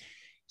spectrum.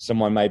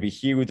 Someone may be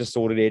here with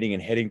disordered eating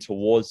and heading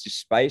towards this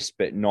space,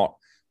 but not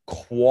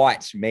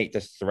quite meet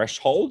the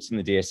thresholds in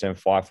the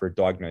DSM-5 for a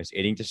diagnosed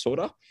eating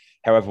disorder.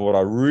 However, what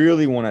I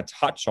really want to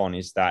touch on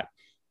is that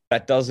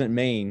doesn't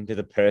mean that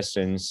the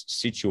person's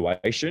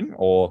situation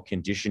or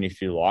condition,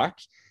 if you like,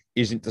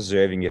 isn't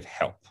deserving of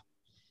help.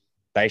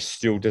 They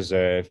still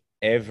deserve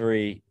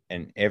every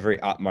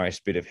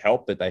utmost bit of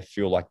help that they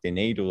feel like they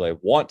need or they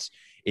want,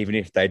 even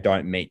if they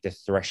don't meet the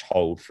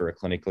threshold for a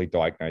clinically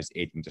diagnosed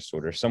eating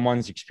disorder. If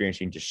someone's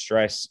experiencing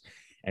distress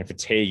and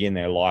fatigue in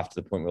their life to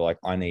the point where, like,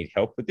 I need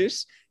help with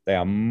this, they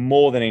are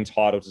more than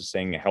entitled to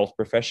seeing a health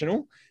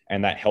professional.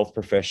 And that health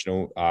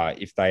professional,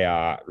 if they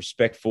are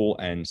respectful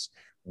and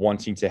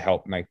wanting to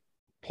help make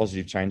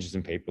positive changes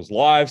in people's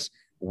lives,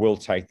 will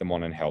take them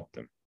on and help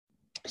them.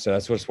 So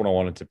that's just what I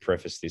wanted to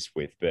preface this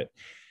with. But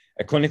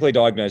a clinically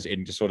diagnosed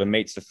eating disorder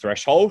meets the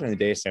threshold in the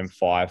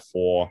DSM-5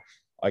 for,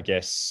 I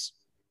guess,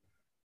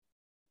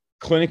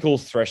 clinical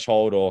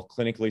threshold or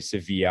clinically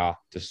severe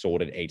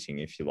disordered eating,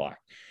 if you like.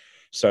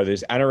 So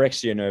there's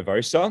anorexia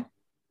nervosa,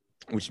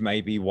 which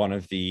may be one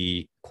of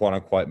the quote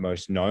unquote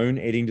most known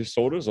eating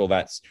disorders, or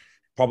that's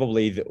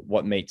probably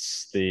what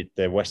meets the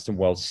Western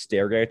world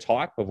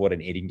stereotype of what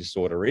an eating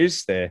disorder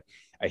is. They're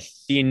a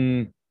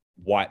thin,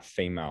 white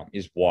female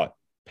is what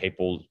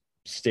people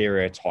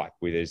stereotype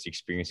with as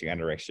experiencing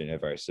anorexia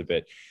nervosa.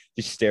 But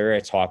this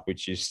stereotype,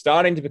 which is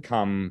starting to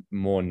become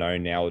more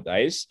known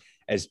nowadays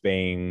as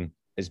being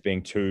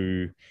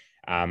too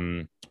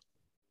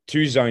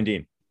zoned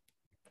in.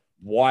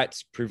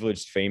 White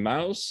privileged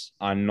females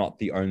are not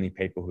the only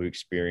people who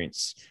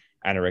experience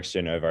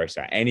anorexia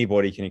nervosa.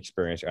 Anybody can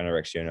experience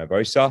anorexia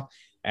nervosa,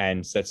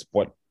 and that's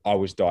what I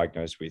was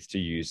diagnosed with, to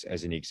use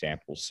as an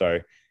example. So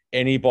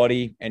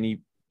anybody,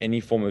 any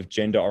form of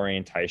gender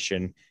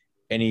orientation,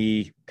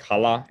 any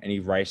color, any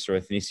race or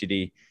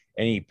ethnicity,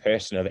 any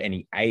person of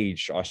any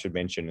age, I should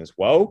mention as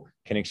well,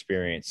 can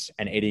experience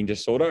an eating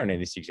disorder, and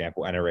in this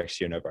example,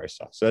 anorexia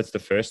nervosa. So that's the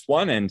first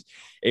one. And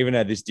even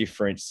though there's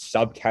different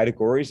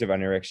subcategories of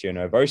anorexia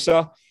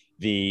nervosa,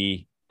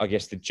 the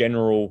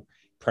general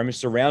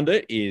premise around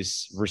it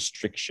is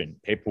restriction.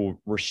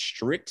 People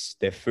restrict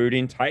their food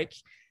intake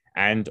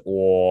and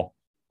or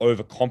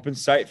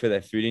overcompensate for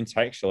their food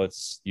intake. So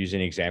let's use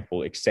an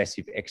example,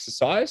 excessive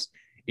exercise,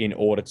 in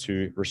order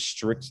to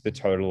restrict the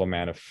total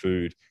amount of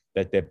food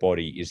that their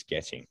body is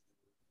getting.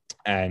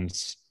 And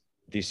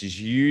this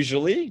is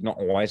usually, not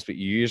always, but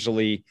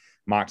usually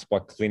marked by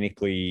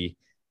clinically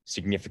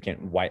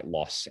significant weight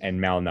loss and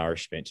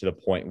malnourishment, to the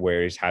point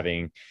where he's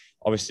having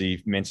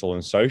obviously mental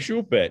and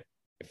social, but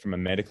from a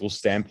medical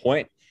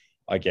standpoint,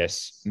 I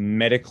guess,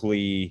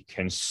 medically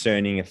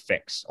concerning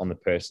effects on the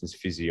person's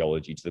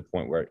physiology, to the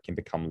point where it can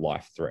become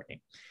life-threatening.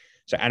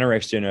 So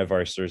anorexia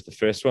nervosa is the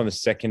first one. The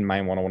second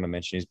main one I want to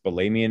mention is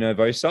bulimia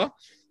nervosa.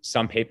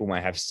 Some people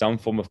may have some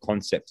form of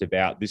concept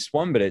about this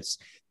one, but it's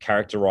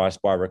characterized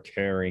by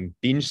recurring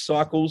binge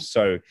cycles.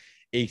 So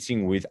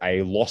eating with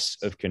a loss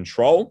of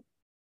control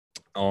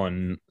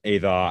on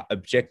either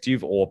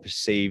objective or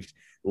perceived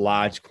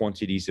large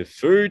quantities of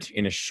food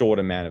in a short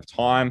amount of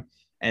time.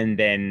 And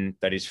then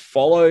that is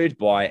followed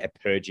by a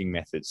purging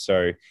method.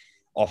 So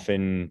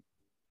often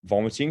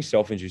vomiting,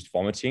 self-induced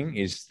vomiting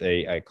is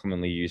a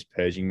commonly used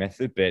purging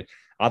method, but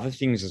other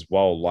things as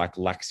well, like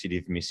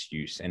laxative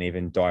misuse and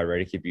even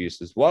diuretic abuse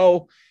as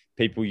well.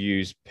 People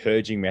use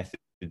purging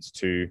methods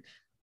to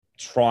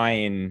try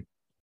and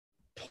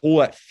pull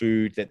that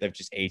food that they've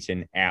just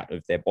eaten out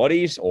of their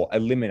bodies, or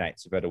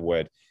eliminate's a better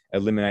word,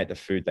 eliminate the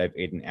food they've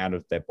eaten out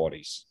of their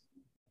bodies.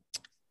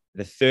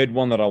 The third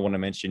one that I want to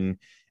mention,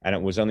 and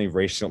it was only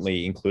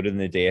recently included in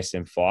the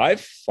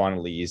DSM-5,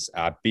 finally, is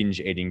binge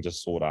eating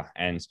disorder.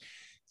 And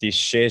this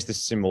shares the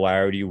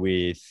similarity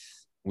with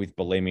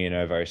bulimia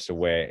nervosa,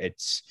 where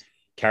it's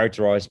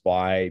characterized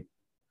by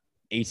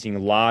eating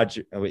large,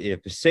 either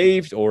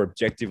perceived or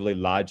objectively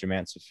large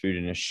amounts of food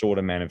in a short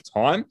amount of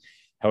time.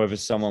 However,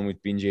 someone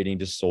with binge eating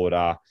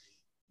disorder,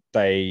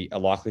 they are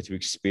likely to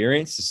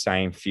experience the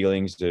same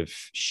feelings of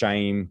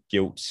shame,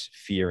 guilt,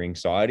 fear,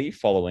 anxiety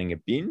following a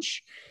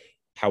binge.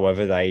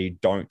 However, they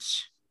don't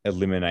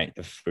eliminate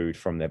the food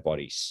from their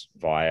bodies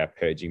via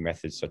purging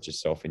methods such as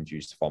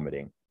self-induced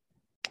vomiting.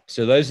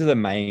 So those are the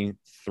main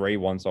three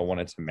ones I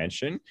wanted to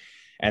mention.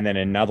 And then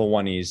another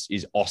one is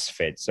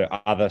OSFED, so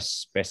other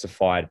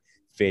specified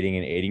feeding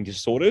and eating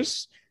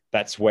disorders.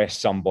 That's where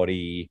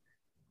somebody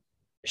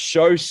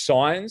shows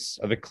signs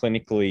of a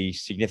clinically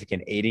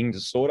significant eating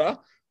disorder,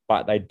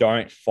 but they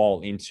don't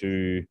fall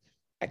into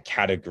a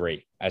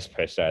category as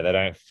per se. They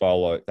don't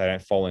fall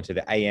into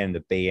the AN,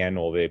 the BN,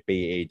 or the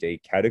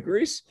BED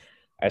categories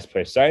as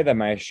per se. They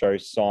may show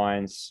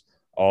signs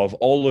of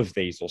all of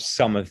these or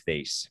some of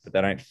these, but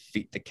they don't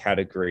fit the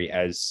category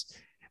as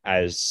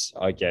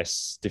I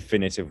guess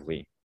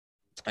definitively.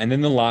 And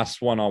then the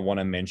last one I want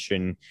to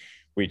mention,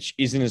 which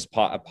isn't as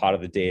a part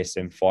of the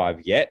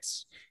DSM-5 yet,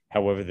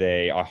 however,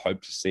 I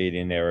hope to see it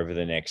in there over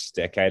the next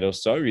decade or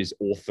so, is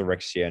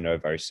orthorexia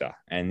nervosa.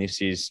 And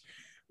this is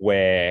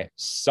where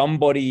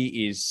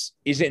somebody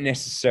isn't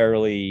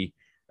necessarily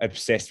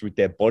obsessed with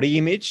their body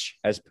image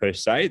as per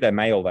se. They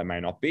may or they may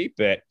not be,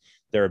 but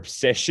their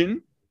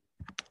obsession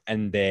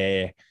and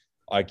their,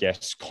 I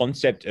guess,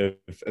 concept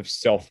of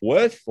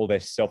self-worth or their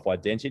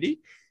self-identity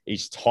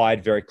is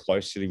tied very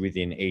closely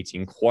within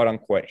eating quote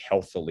unquote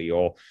healthily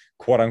or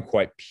quote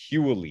unquote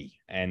purely.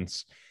 And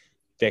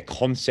their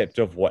concept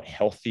of what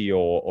healthy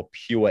or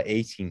pure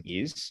eating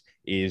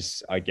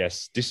is, I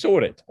guess,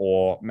 disordered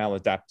or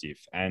maladaptive.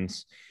 And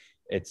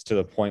it's to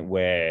the point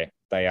where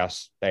they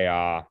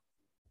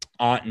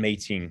aren't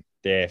meeting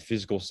their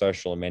physical,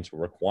 social, and mental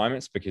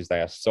requirements because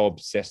they are so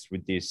obsessed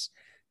with this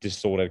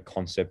disordered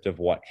concept of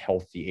what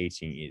healthy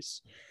eating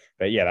is.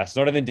 But yeah, that's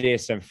not in the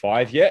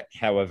DSM-5 yet.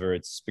 However,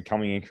 it's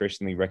becoming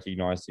increasingly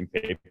recognized in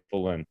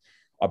people, and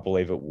I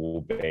believe it will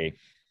be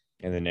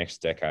in the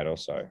next decade or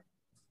so.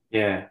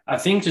 Yeah, I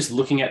think just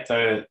looking at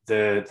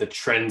the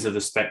trends of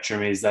the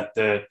spectrum is that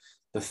the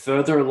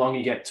further along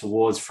you get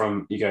towards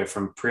you go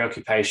from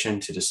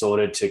preoccupation to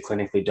disordered to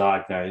clinically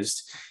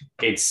diagnosed,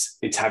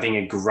 it's having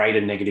a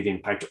greater negative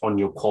impact on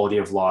your quality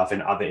of life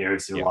and other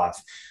areas of your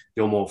life.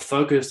 You're more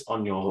focused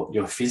on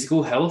your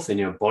physical health and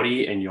your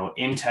body and your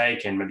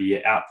intake and maybe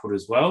your output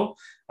as well.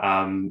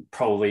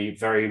 Probably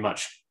very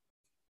much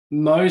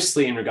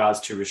mostly in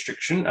regards to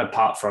restriction,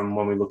 apart from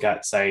when we look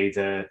at, say,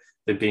 the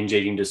the binge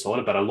eating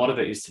disorder, but a lot of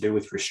it is to do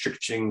with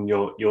restricting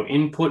your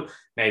input,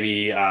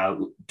 maybe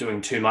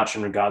doing too much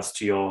in regards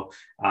to your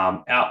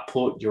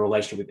output. Your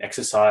relationship with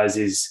exercise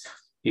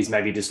is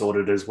maybe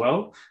disordered as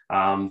well.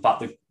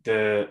 But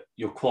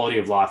your quality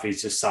of life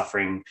is just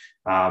suffering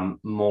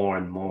more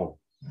and more.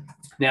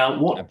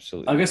 Now,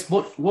 Absolutely. I guess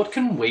what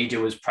can we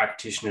do as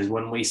practitioners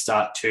when we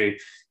start to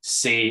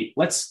see?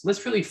 Let's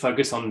really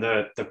focus on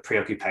the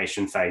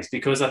preoccupation phase,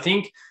 because I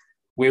think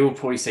we will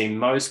probably see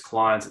most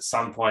clients at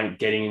some point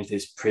getting into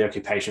this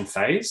preoccupation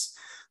phase.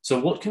 So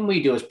what can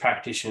we do as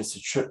practitioners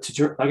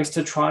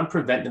to try and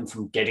prevent them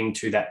from getting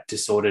to that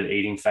disordered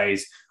eating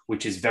phase,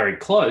 which is very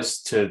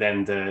close to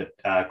then the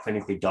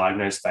clinically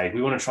diagnosed phase?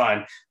 We want to try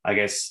and, I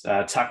guess,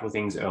 tackle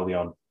things early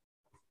on.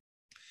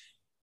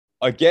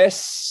 I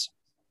guess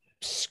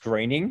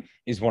screening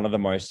is one of the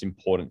most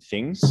important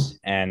things,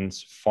 and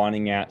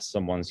finding out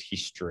someone's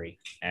history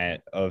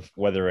of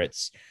whether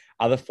it's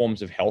other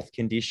forms of health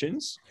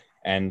conditions.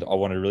 And I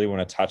really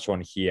want to touch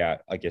on here,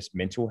 I guess,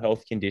 mental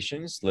health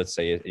conditions. Let's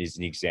say it is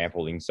an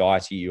example,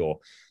 anxiety or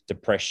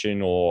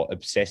depression or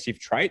obsessive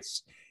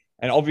traits.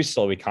 And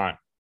obviously we can't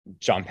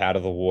jump out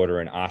of the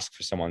water and ask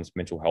for someone's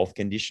mental health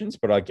conditions.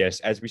 But I guess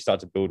as we start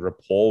to build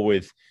rapport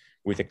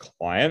with a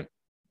client,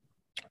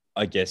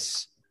 I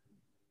guess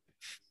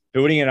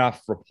building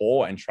enough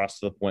rapport and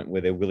trust to the point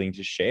where they're willing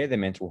to share their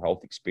mental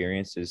health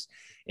experiences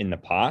in the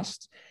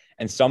past.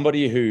 And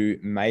somebody who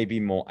may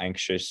be more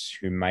anxious,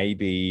 who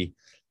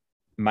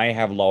may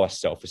have lower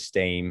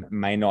self-esteem,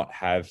 may not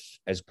have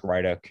as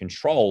greater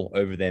control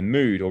over their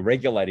mood or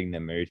regulating their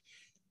mood.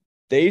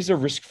 These are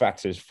risk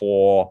factors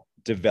for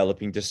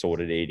developing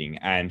disordered eating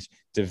and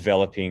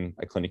developing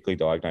a clinically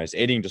diagnosed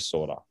eating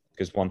disorder.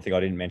 Because one thing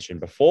I didn't mention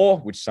before,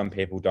 which some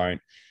people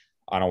aren't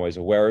always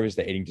aware of, is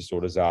that eating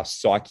disorders are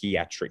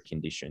psychiatric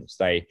conditions.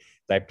 They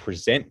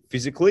present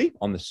physically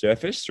on the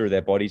surface through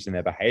their bodies and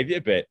their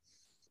behavior, but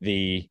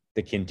the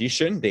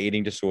condition, the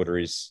eating disorder,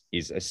 is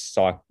a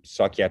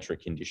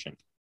psychiatric condition.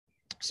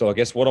 So I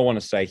guess what I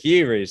want to say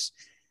here is,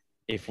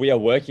 if we are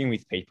working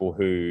with people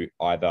who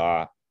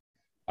either,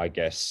 I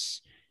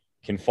guess,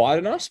 confide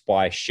in us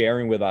by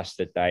sharing with us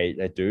that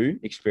they do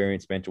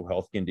experience mental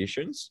health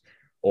conditions,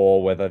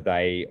 or whether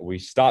we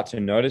start to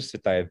notice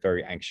that they are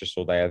very anxious,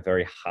 or they are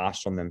very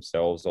harsh on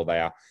themselves, or they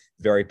are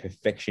very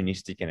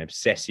perfectionistic and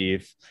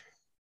obsessive.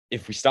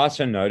 If we start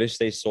to notice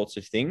these sorts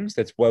of things,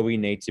 that's where we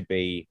need to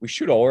be. We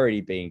should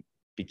already be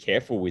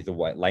careful with the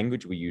way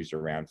language we use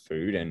around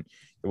food and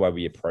the way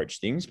we approach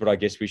things. But I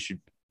guess we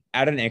should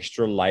add an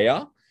extra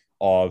layer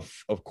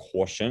of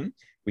caution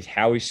with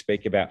how we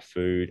speak about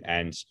food,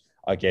 and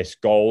I guess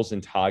goals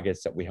and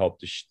targets that we help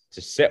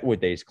to set with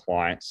these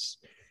clients,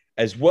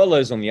 as well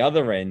as on the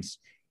other end,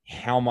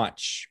 how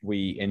much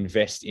we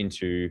invest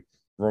into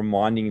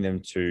reminding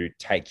them to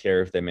take care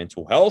of their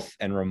mental health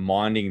and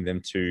reminding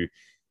them to,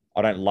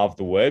 I don't love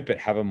the word, but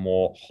have a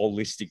more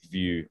holistic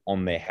view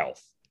on their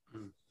health,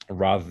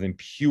 rather than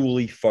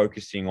purely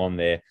focusing on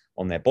their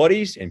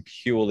bodies and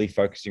purely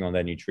focusing on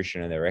their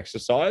nutrition and their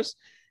exercise.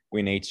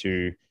 We need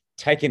to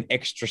take an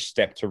extra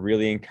step to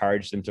really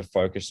encourage them to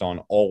focus on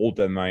all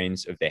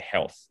domains of their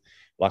health.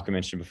 Like I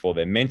mentioned before,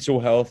 their mental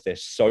health, their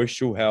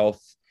social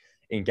health,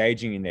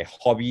 engaging in their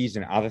hobbies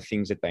and other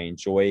things that they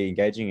enjoy,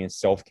 engaging in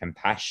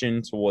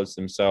self-compassion towards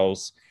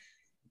themselves,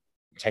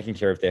 taking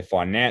care of their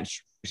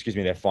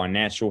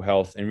financial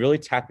health, and really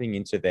tapping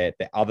into their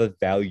other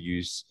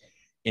values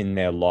in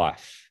their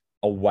life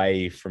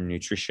away from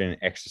nutrition,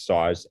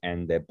 exercise,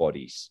 and their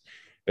bodies.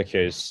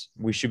 Because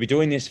we should be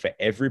doing this for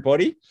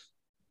everybody.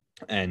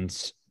 And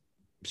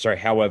so,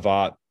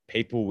 however,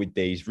 people with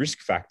these risk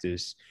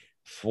factors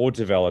for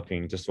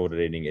developing disordered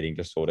eating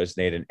disorders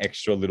need an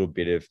extra little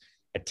bit of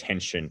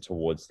attention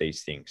towards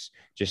these things,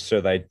 just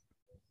so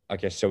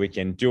so we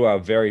can do our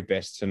very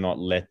best to not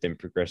let them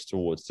progress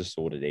towards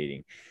disordered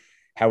eating.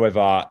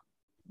 However,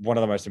 one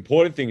of the most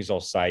important things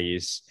I'll say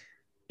is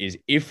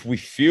if we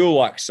feel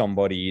like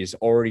somebody is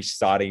already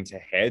starting to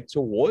head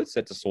towards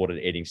that disordered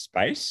eating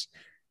space,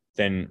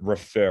 then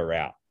refer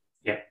out.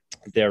 Yeah.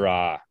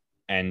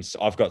 And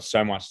I've got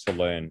so much to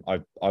learn.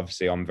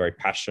 I'm very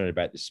passionate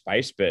about this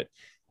space, but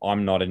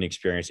I'm not an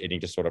experienced eating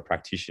disorder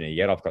practitioner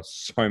yet. I've got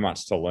so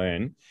much to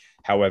learn.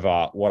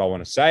 However, what I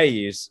want to say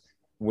is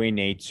we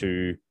need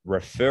to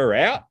refer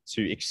out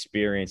to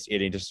experienced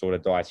eating disorder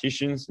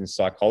dietitians and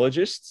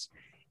psychologists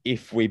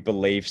if we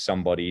believe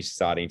somebody's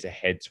starting to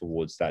head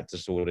towards that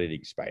disordered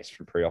eating space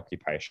from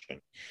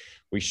preoccupation.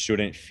 We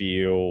shouldn't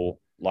feel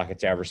like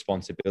it's our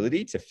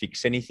responsibility to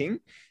fix anything.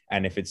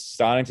 And if it's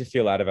starting to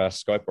feel out of our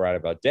scope or out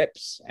of our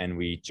depths, and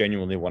we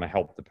genuinely want to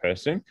help the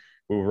person,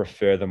 we'll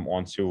refer them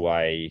onto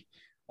a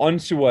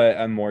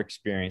more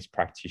experienced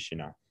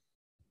practitioner.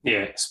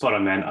 Yeah, spot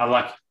on, man. I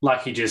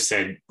like you just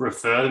said,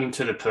 refer them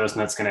to the person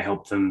that's going to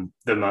help them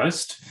the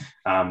most,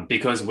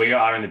 because we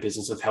are in the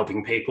business of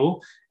helping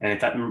people. And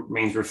if that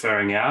means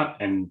referring out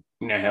and,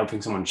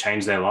 helping someone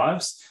change their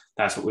lives,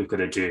 that's what we've got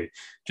to do.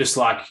 Just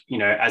like,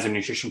 as a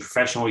nutrition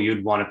professional,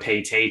 you'd want a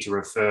PT to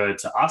refer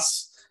to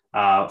us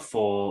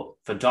for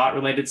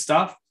diet-related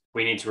stuff.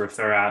 We need to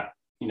refer out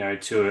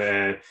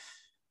to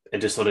a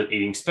disordered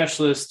eating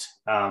specialist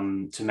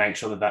to make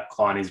sure that that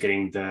client is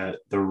getting the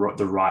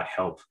right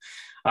help.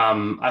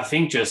 I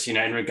think just,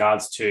 in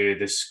regards to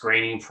the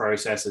screening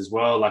process as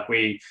well, like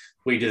we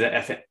do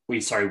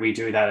we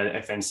do that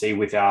at FNC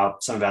with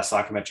some of our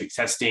psychometric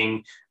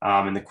testing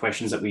and the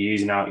questions that we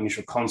use in our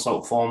initial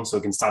consult form, so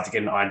we can start to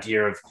get an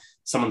idea of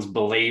someone's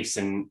beliefs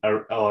and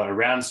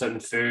around certain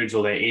foods,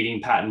 or their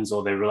eating patterns,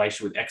 or their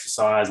relation with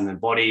exercise and their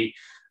body,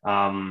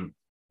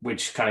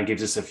 which kind of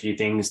gives us a few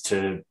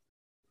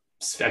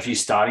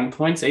starting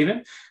points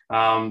even.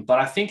 But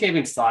I think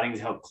even starting to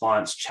help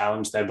clients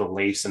challenge their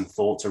beliefs and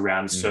thoughts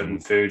around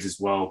certain foods as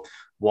well,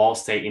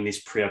 whilst they're in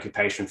this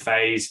preoccupation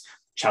phase,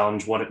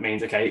 challenge what it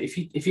means. Okay,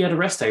 if you had a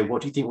rest day,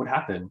 what do you think would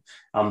happen?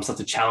 Start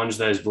to challenge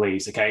those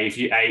beliefs. Okay, if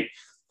you ate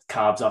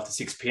carbs after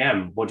 6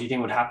 p.m., what do you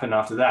think would happen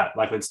after that?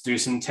 Like, let's do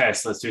some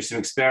tests, let's do some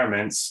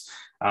experiments,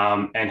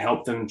 and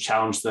help them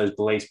challenge those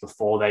beliefs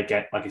before they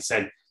get, like I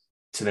said,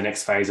 to the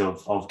next phase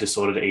of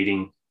disordered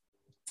eating.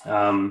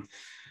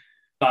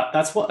 But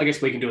that's what I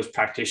guess we can do as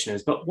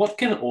practitioners. But what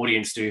can an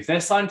audience do if they're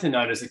starting to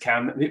notice, okay,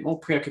 I'm a bit more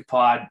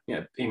preoccupied,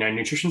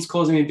 nutrition's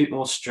causing me a bit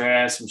more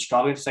stress, I'm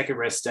struggling to take a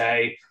rest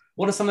day.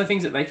 What are some of the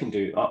things that they can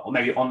do, or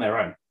maybe on their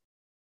own?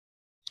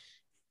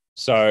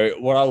 So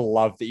what I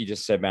love that you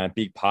just said, man, a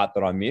big part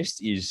that I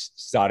missed is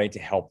starting to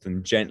help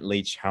them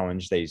gently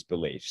challenge these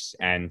beliefs.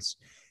 And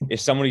if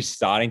somebody's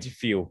starting to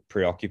feel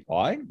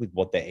preoccupied with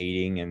what they're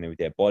eating and with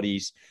their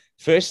bodies,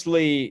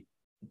 firstly,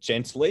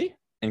 gently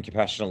and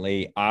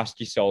compassionately ask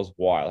yourselves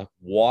why.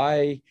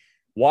 Like,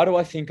 why do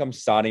I think I'm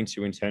starting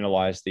to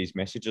internalize these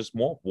messages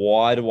more?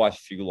 Why do I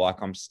feel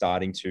like I'm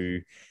starting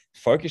to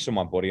focus on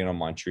my body and on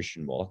my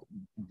nutrition more?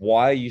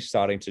 Why are you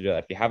starting to do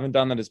that? If you haven't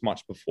done that as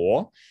much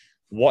before,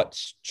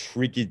 what's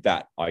triggered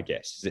that, I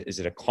guess? Is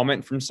it a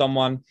comment from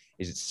someone?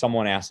 Is it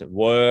someone else at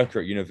work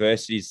or at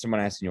university? Is someone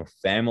else in your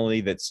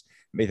family that's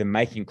either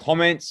making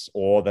comments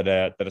or that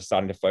are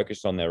starting to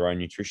focus on their own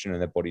nutrition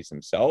and their bodies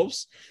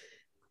themselves?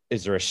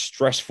 Is there a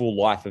stressful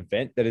life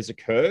event that has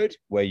occurred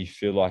where you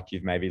feel like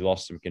you've maybe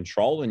lost some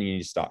control and you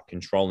need to start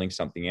controlling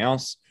something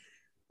else?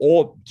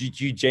 Or do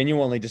you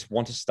genuinely just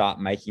want to start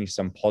making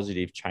some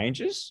positive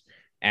changes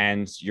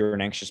and you're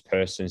an anxious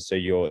person, so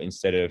you're,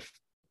 instead of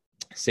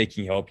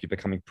seeking help, you're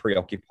becoming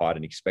preoccupied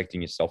and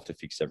expecting yourself to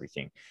fix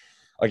everything?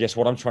 I guess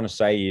what I'm trying to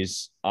say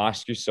is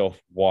ask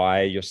yourself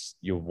why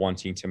you're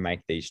wanting to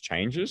make these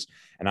changes,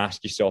 and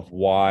ask yourself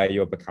why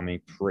you're becoming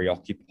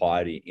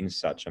preoccupied in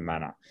such a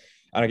manner.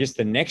 And I guess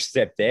the next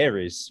step there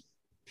is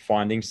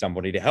finding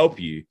somebody to help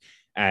you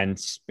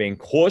and being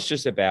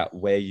cautious about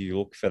where you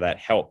look for that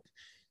help.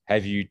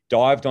 Have you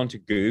dived onto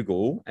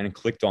Google and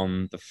clicked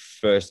on the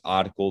first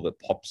article that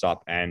pops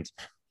up and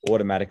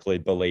automatically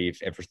believe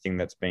everything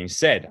that's being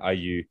said? Are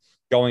you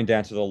going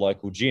down to the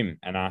local gym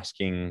and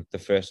asking the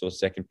first or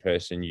second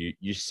person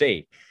you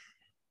see?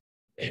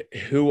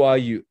 Who are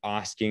you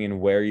asking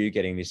and where are you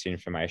getting this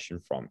information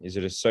from? Is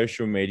it a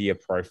social media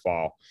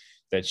profile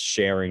that's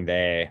sharing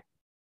their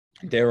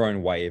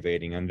own way of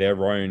eating and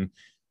their own,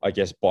 I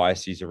guess,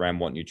 biases around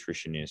what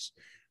nutrition is?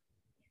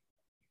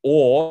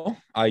 Or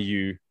are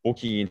you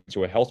booking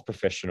into a health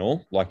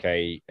professional like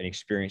an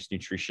experienced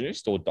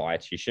nutritionist or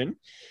dietitian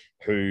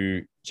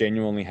who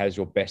genuinely has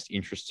your best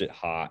interest at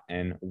heart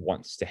and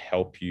wants to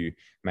help you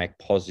make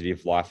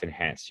positive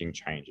life-enhancing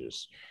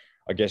changes?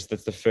 I guess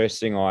that's the first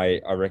thing I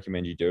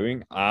recommend you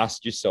doing.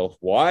 Ask yourself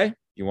why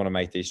you want to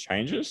make these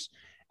changes,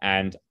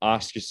 and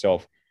ask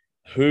yourself,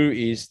 who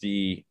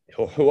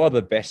are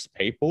the best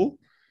people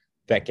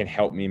that can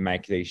help me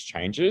make these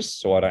changes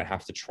so I don't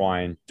have to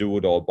try and do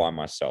it all by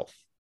myself.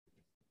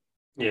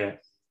 Yeah.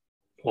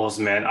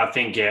 Awesome, man. I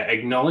think,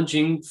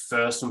 acknowledging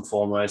first and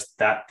foremost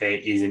that there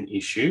is an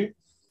issue.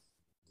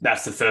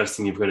 That's the first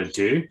thing you've got to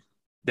do.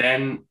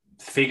 Then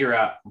figure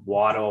out,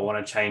 why do I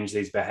want to change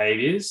these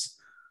behaviors?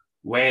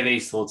 Where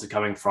these thoughts are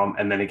coming from.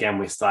 And then again,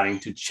 we're starting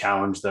to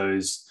challenge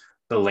those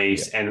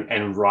beliefs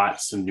and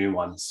write some new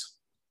ones.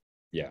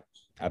 Yeah,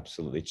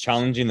 absolutely.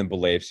 Challenging the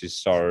beliefs is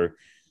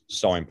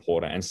so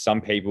important. And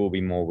some people will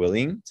be more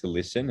willing to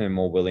listen and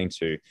more willing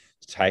to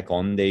take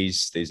on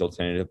these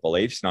alternative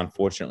beliefs. And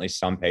unfortunately,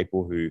 some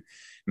people who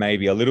may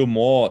be a little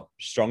more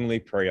strongly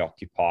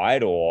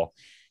preoccupied, or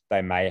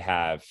they may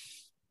have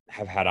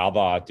had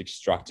other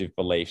destructive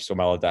beliefs or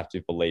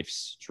maladaptive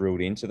beliefs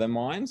drilled into their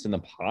minds in the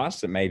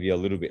past, it may be a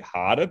little bit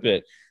harder.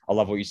 But I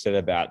love what you said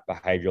about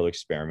behavioral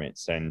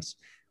experiments, and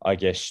I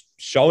guess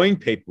showing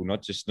people,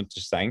 not just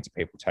saying to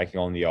people, taking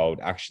on the old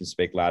actions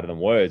speak louder than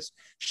words,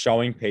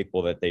 showing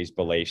people that these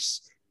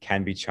beliefs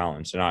can be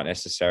challenged and aren't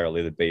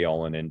necessarily the be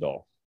all and end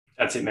all.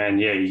 That's it, man.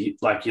 Yeah. You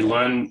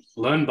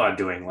learn by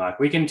doing. Like,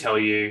 we can tell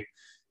you,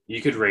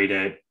 you could read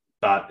it,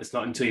 but it's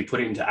not until you put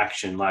it into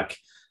action. Like,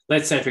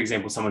 let's say, for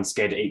example, someone's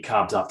scared to eat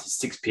carbs after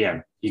 6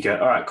 p.m. You go,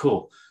 all right,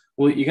 cool.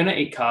 Well, you're going to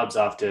eat carbs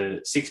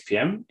after 6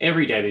 p.m.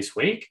 every day this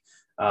week.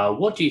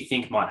 What do you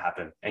think might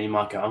happen? And you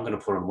might go, I'm going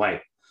to put on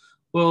weight.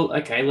 Well,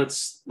 okay,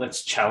 let's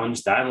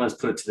challenge that and let's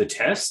put it to the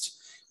test.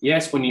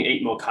 yes, when you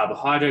eat more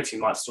carbohydrates, you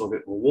might store a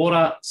bit more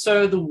water.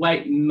 So the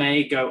weight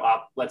may go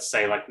up, let's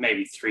say like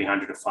maybe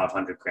 300 to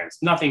 500 grams.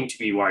 Nothing to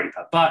be worried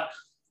about, but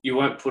you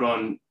won't put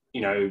on,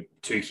 2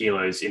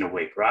 kilos in a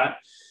week, right?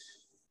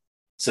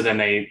 So then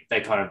they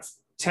kind of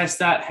test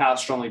that. How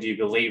strongly do you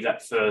believe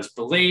that first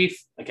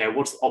belief? Okay,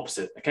 what's the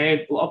opposite?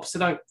 Okay, well,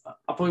 opposite, I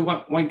probably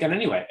won't get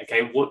anyway.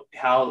 Okay,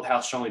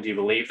 how strongly do you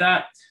believe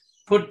that?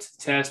 Put it to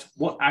test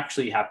what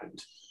actually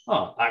happened.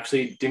 Oh, I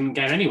actually didn't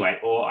gain any weight,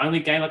 or only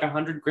gained like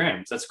 100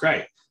 grams. That's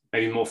great.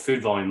 Maybe more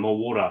food volume, more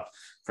water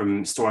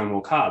from storing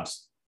more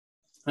carbs.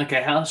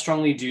 Okay, how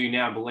strongly do you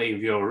now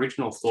believe your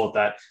original thought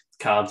that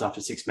carbs after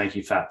 6 make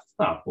you fat?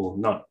 Oh, well,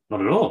 not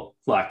at all.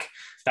 Like,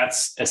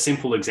 that's a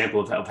simple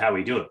example of how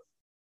we do it.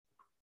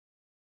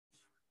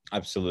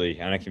 Absolutely.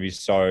 And it can be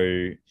so,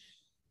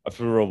 I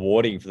feel,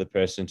 rewarding for the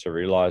person to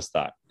realize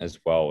that as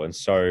well. And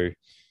so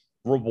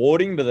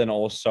rewarding, but then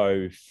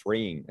also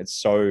freeing. It's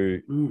so,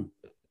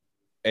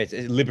 it's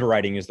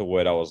liberating is the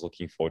word I was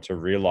looking for, to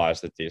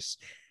realize that this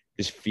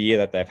fear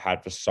that they've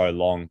had for so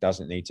long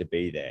doesn't need to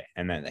be there.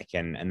 And then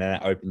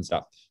that opens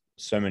up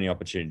so many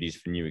opportunities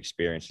for new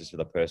experiences for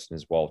the person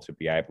as well, to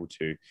be able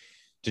to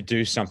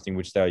do something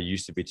which they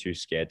used to be too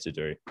scared to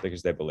do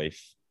because their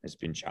belief has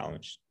been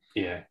challenged.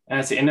 Yeah.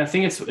 And I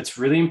think it's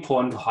really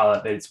important to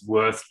highlight that it's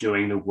worth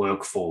doing the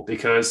work for,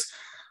 because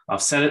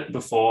I've said it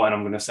before and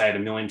I'm going to say it a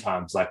million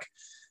times, like,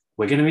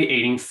 we're going to be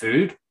eating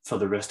food for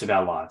the rest of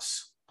our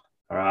lives.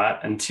 All right.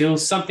 Until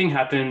something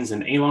happens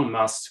and Elon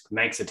Musk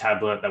makes a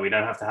tablet that we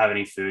don't have to have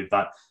any food.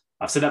 But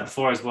I've said that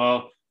before as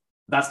well.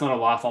 That's not a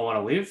life I want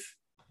to live,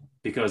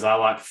 because I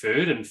like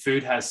food, and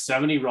food has so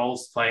many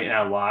roles to play in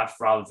our life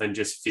rather than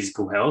just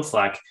physical health.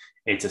 Like,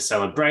 it's a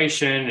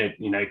celebration.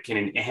 It, can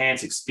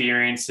enhance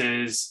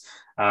experiences.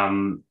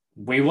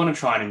 We want to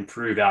try and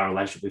improve our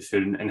relationship with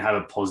food and have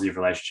a positive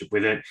relationship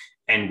with it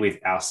and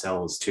with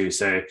ourselves too.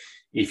 So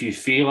if you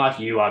feel like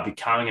you are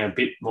becoming a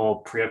bit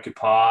more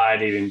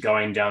preoccupied, even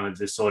going down the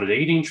disordered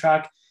eating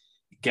track,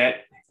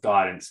 get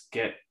guidance,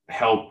 get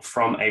help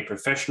from a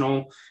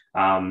professional.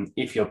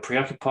 If you're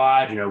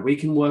preoccupied, we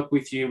can work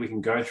with you. We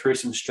can go through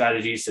some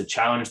strategies to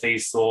challenge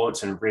these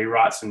thoughts and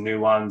rewrite some new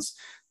ones.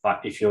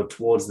 But if you're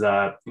towards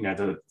the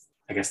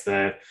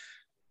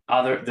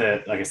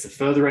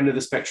further end of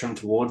the spectrum,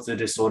 towards the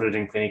disordered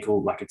and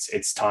clinical, like,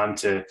 it's time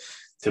to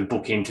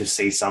book in to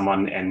see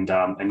someone and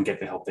get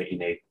the help that you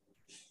need.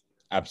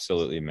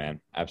 Absolutely, man.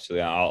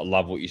 Absolutely. I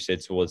love what you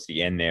said towards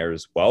the end there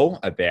as well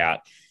about,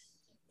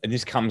 and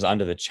this comes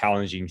under the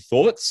challenging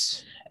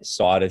thoughts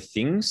side of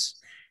things,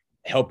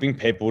 helping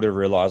people to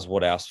realize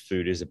what our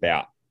food is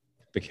about.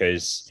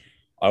 Because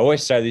I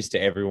always say this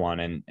to everyone,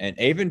 and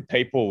even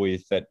people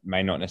that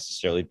may not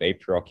necessarily be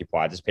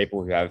preoccupied, there's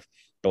people who have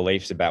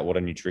beliefs about what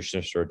a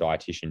nutritionist or a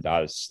dietitian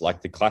does.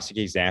 Like, the classic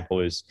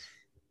example is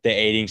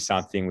they're eating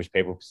something which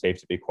people perceive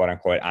to be quote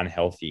unquote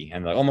unhealthy.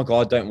 And like, oh my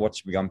God, don't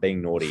watch me, I'm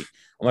being naughty.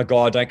 Oh my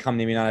God, don't come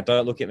near me. No,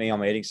 don't look at me,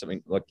 I'm eating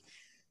something. Like,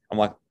 I'm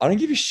like, I don't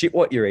give a shit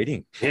what you're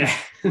eating. Yeah.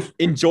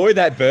 Enjoy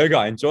that burger,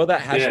 enjoy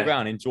that hash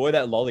brown, enjoy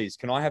that lollies.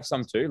 Can I have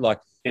some too? Like,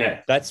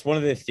 that's one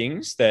of the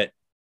things that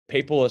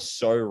people are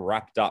so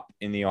wrapped up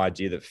in, the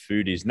idea that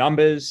food is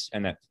numbers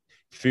and that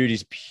food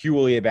is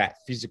purely about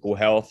physical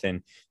health,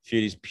 and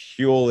food is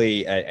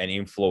purely an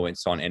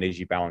influence on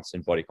energy balance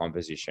and body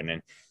composition.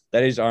 And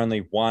that is only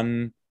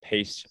one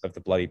piece of the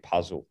bloody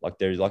puzzle. Like,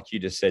 there's, like you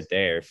just said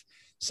there, if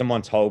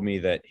someone told me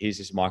that here's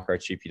this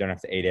microchip, you don't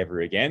have to eat ever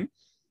again,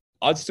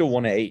 I'd still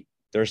want to eat.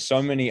 There are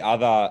so many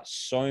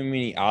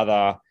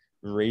other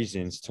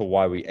reasons to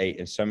why we eat,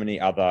 and so many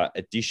other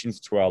additions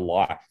to our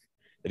life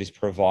that is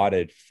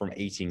provided from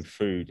eating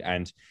food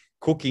and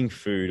cooking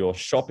food, or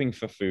shopping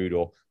for food,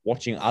 or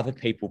watching other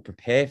people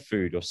prepare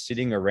food, or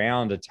sitting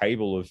around a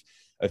table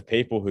of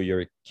people who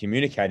you're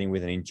communicating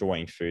with and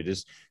enjoying food.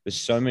 There's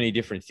so many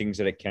different things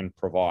that it can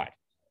provide.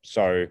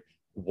 So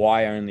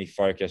why only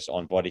focus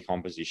on body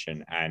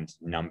composition and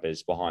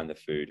numbers behind the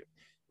food,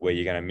 where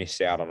you're going to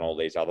miss out on all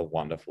these other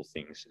wonderful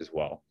things as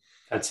well?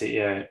 That's it,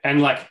 yeah.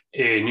 And like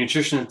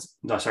nutritionists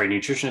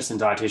and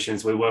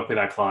dietitians, we work with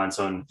our clients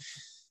on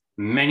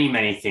many,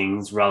 many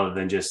things rather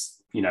than just,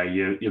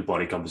 your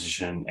body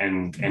composition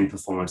and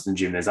performance in the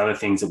gym. There's other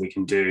things that we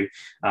can do.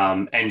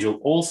 And you'll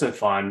also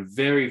find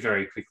very,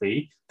 very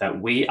quickly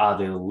that we are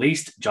the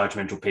least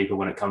judgmental people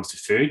when it comes to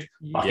food.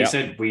 Like you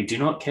said, we do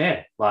not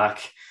care. Like,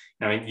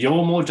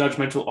 you're more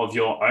judgmental of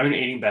your own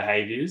eating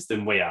behaviors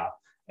than we are.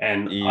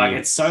 And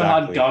it's so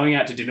hard going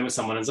out to dinner with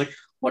someone and it's like,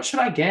 what should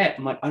I get?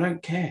 I'm like, I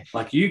don't care.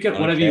 Like, you get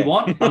whatever you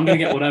want. I'm going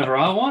to get whatever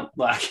I want.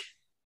 Like,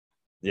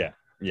 yeah,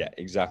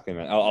 exactly,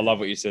 man. I love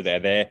what you said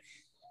there.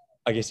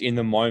 I guess in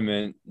the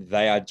moment,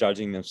 they are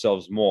judging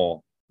themselves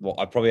more. Well,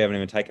 I probably haven't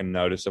even taken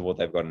notice of what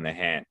they've got in their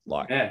hand.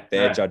 Like,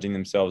 they're judging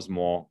themselves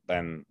more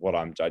than what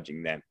I'm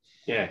judging them.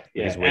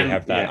 Because we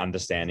have that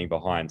understanding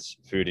behind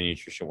food and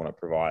nutrition, what it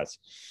provides.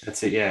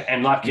 That's it. Yeah.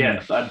 And like,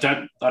 I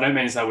don't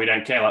mean to say we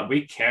don't care. Like,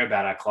 we care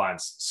about our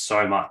clients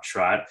so much,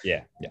 right?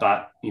 Yeah.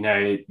 But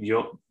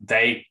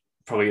they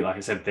probably, like I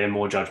said, they're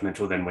more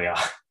judgmental than we are.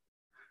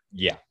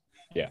 Yeah.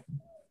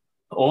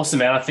 Awesome,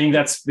 man. I think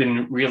that's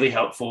been really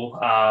helpful.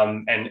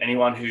 And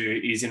anyone who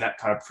is in that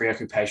kind of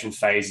preoccupation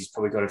phase has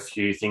probably got a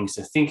few things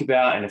to think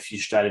about and a few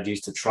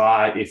strategies to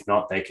try. If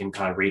not, they can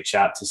kind of reach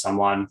out to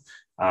someone.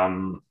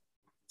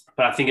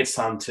 But I think it's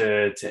time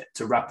to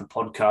wrap the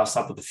podcast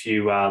up with a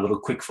few little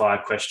quick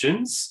fire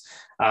questions.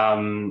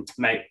 Mate,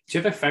 do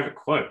you have a favorite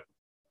quote?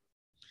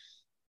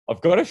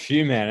 I've got a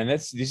few, man, and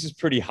this is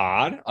pretty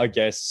hard, I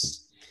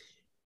guess.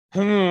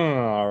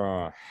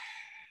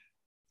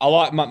 I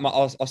like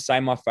I'll say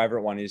my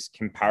favorite one is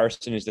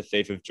comparison is the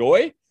thief of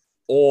joy,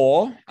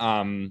 or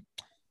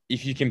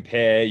if you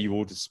compare, you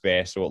will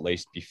despair. So at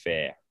least be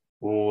fair.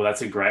 Oh,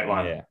 that's a great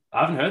one. Yeah.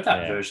 I haven't heard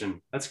that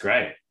version. That's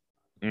great.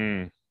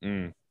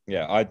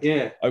 Yeah, I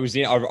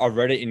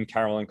read it in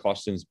Carolyn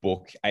Costin's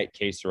book, 8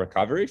 Keys to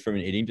Recovery from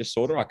an Eating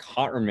Disorder. I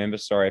can't remember.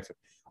 Sorry,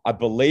 I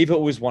believe it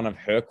was one of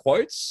her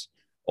quotes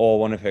or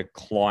one of her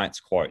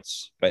clients'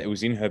 quotes, but it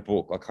was in her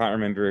book. I can't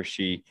remember if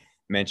she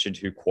mentioned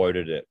who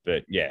quoted it,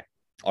 but yeah.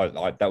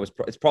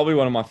 It's probably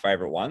one of my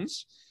favorite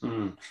ones.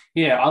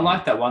 Yeah, I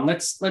like that one.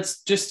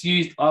 Let's just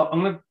use. I'm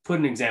going to put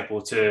an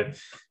example to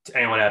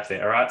anyone out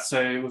there. All right,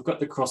 so we've got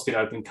the CrossFit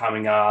Open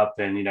coming up,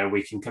 and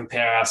we can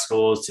compare our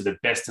scores to the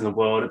best in the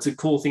world. It's a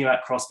cool thing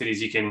about CrossFit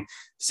is you can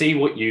see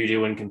what you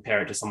do and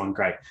compare it to someone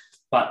great.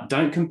 But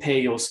don't compare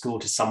your score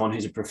to someone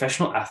who's a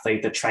professional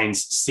athlete that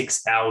trains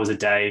 6 hours a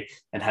day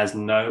and has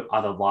no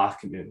other life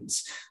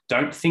commitments.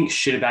 Don't think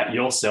shit about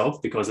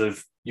yourself because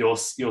of your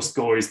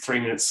score is 3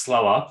 minutes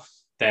slower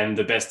than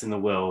the best in the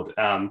world.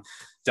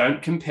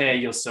 Don't compare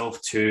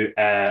yourself to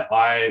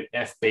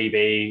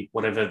IFBB,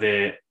 whatever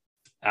the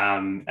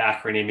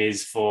acronym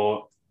is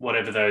for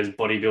whatever those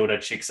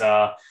bodybuilder chicks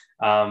are,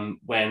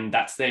 when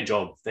that's their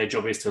job. Their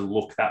job is to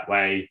look that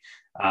way,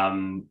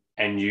 and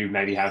you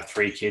maybe have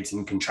 3 kids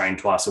and can train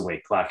twice a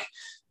week. Like,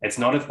 it's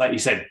not, like you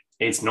said,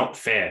 it's not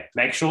fair.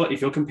 Make sure if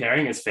you're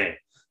comparing, it's fair.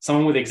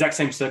 Someone with the exact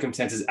same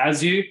circumstances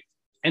as you,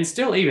 and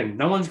still even,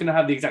 no one's going to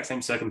have the exact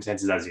same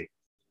circumstances as you.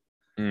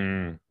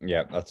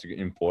 Yeah, that's an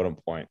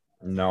important point.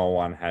 No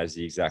one has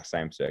the exact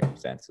same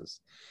circumstances.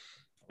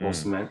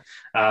 Awesome, man.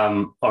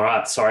 All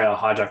right. Sorry, I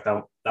hijacked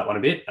that one a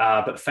bit.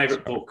 But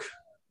favorite book?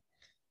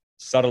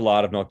 Subtle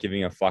Art of Not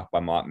Giving a Fuck by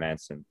Mark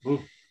Manson.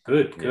 Ooh,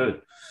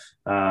 good.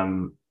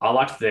 I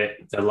liked the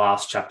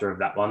last chapter of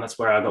that one. That's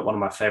where I got one of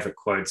my favorite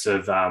quotes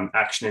of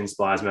action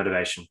inspires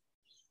motivation.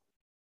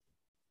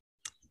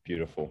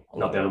 Beautiful.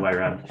 Not the other way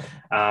around.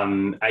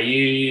 Are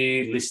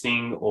you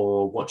listening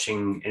or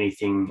watching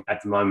anything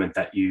at the moment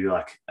that you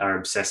are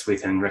obsessed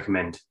with and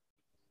recommend?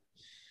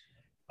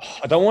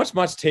 I don't watch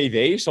much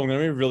TV, so I'm going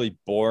to be really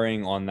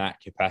boring on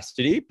that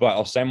capacity. But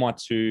I'll say my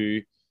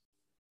two.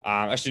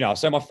 I'll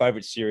say my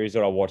favorite series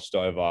that I watched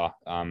over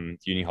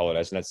uni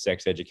holidays, and that's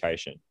Sex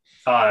Education.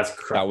 Oh, that's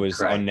correct. That was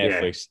on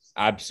Netflix.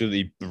 Yeah.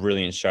 Absolutely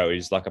brilliant show.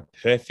 It's like a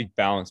perfect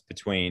balance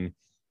between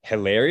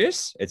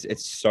hilarious.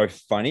 It's so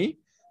funny,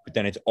 but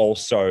then it's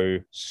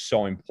also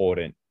so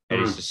important. It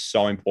is just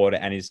so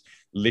important, and is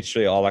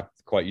literally, I like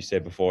the quote you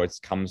said before. It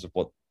comes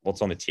with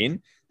what's on the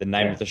tin. The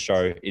name of the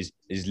show is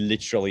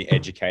literally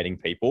educating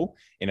people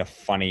in a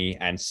funny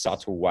and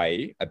subtle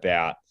way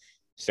about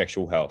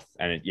sexual health.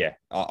 And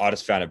I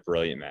just found it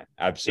brilliant, man.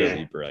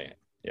 Absolutely brilliant.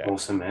 Yeah.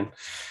 Awesome, man.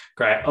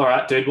 Great. All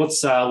right, dude.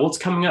 What's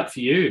coming up for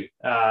you?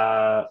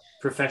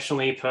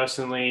 Professionally,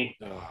 personally?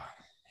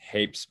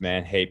 Heaps,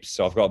 man. Heaps.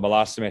 So I've got my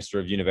last semester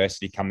of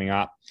university coming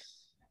up.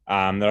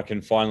 That I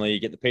can finally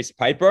get the piece of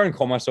paper and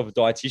call myself a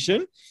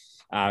dietitian,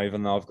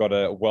 even though I've got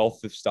a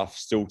wealth of stuff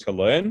still to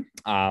learn.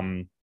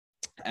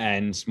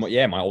 And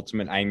my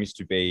ultimate aim is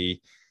to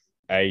be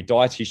a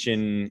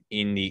dietitian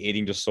in the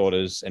eating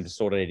disorders and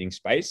disordered eating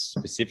space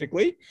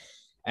specifically.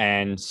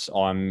 And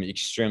I'm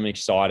extremely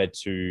excited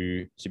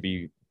to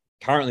be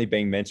currently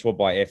being mentored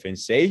by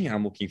FNC. And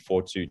I'm looking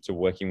forward to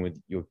working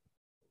with your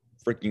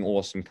freaking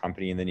awesome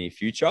company in the near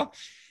future.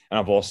 And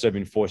I've also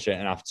been fortunate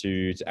enough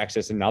to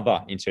access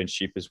another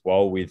internship as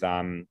well with,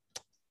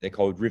 they're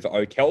called River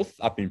Oak Health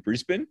up in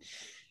Brisbane.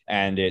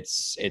 And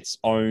it's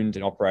owned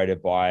and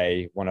operated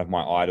by one of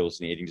my idols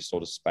in the eating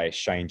disorder space,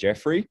 Shane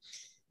Jeffrey.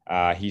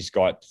 He's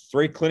got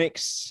 3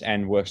 clinics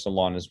and works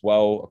online as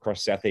well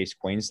across Southeast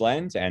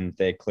Queensland. And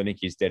their clinic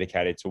is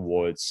dedicated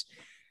towards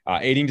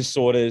eating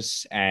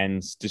disorders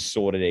and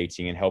disordered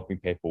eating and helping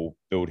people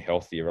build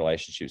healthier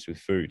relationships with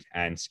food.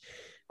 And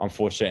I'm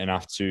fortunate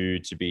enough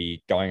to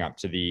be going up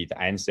to the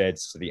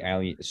ANZs, to the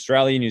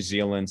Australia New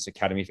Zealand's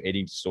Academy for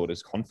Eating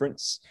Disorders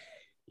conference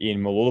in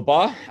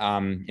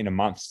Mooloolaba in a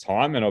month's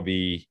time. And I'll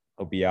be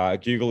a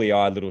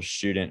googly-eyed little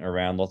student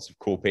around lots of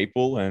cool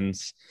people and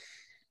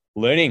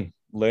learning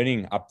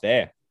up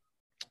there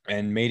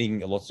and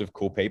meeting lots of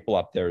cool people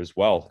up there as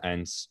well.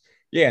 And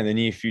in the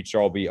near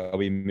future, I'll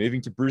be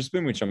moving to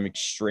Brisbane, which I'm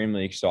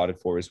extremely excited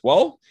for as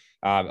well.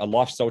 A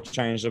lifestyle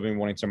change I've been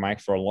wanting to make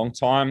for a long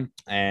time,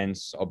 and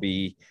I'll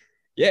be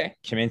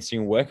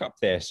commencing work up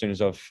there as soon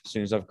as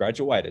I've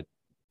graduated.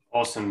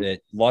 Awesome.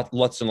 Lots and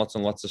lots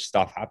and lots of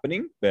stuff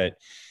happening, but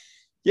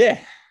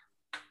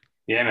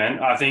Yeah, man.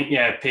 I think,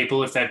 yeah,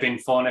 people, if they've been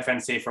following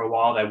FNC for a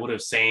while, they would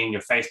have seen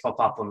your face pop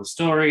up on the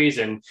stories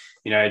and,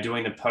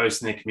 doing the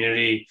posts in the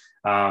community.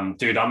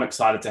 Dude, I'm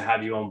excited to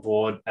have you on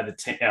board at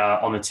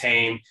on the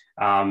team,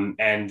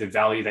 and the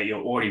value that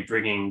you're already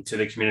bringing to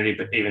the community,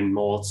 but even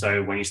more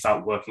so when you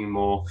start working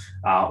more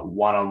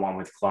one-on-one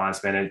with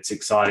clients, man. It's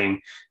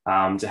exciting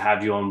to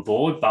have you on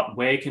board. But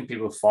where can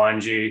people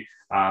find you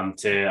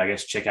to, I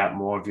guess, check out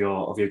more of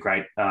your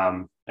great,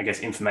 I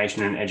guess,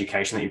 information and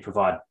education that you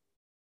provide?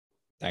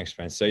 Thanks,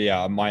 man. So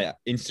yeah, my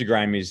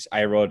Instagram is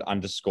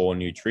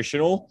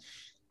arod_nutritional,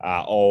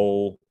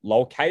 all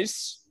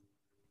lowercase.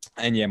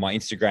 And yeah, my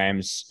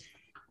Instagrams,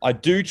 I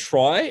do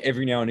try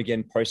every now and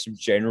again post some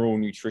general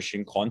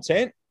nutrition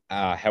content.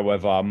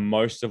 However,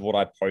 most of what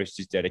I post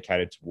is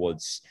dedicated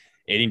towards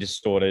eating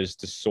disorders,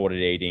 disordered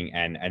eating,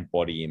 and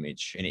body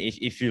image. And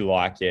if you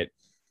like it,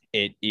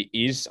 it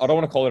is, I don't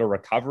want to call it a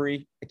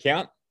recovery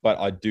account, but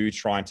I do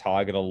try and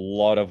target a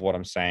lot of what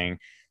I'm saying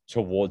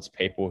towards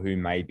people who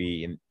may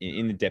be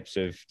in the depths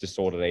of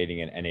disordered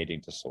eating and eating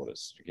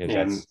disorders,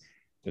 because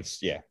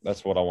Yeah,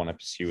 that's what I want to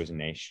pursue as a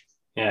niche.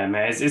 yeah,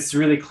 man. It's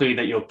really clear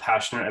that you're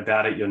passionate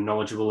about it, you're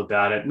knowledgeable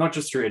about it, not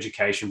just through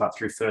education, but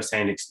through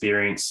firsthand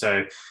experience.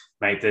 So,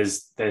 mate,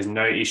 there's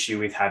no issue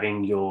with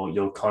having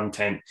your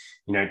content,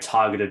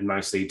 targeted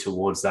mostly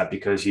towards that,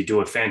 because you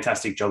do a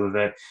fantastic job of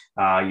it.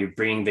 You're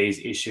bringing these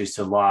issues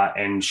to light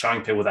and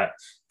showing people that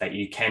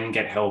you can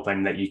get help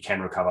and that you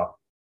can recover.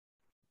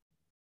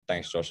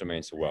 Thanks, Josh. It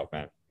means the world,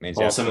 man. It means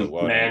the Awesome, absolute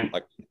world. man.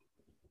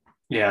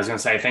 Yeah, I was going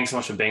to say, thanks so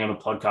much for being on the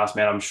podcast,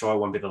 man. I'm sure it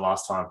won't be the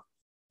last time.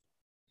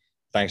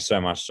 Thanks so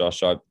much,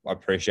 Josh. I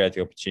appreciate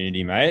the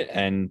opportunity, mate,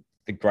 and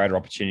the greater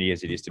opportunity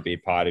as it is to be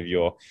part of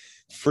your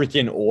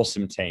freaking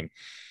awesome team.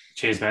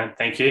 Cheers, man.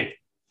 Thank you.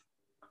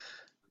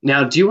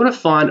 Now, do you want to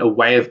find a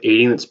way of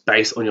eating that's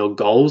based on your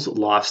goals,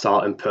 lifestyle,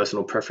 and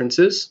personal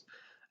preferences?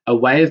 A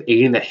way of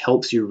eating that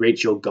helps you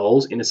reach your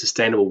goals in a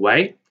sustainable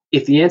way?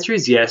 If the answer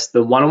is yes,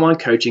 then one-on-one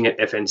coaching at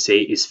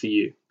FNC is for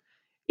you.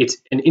 It's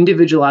an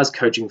individualized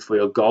coaching for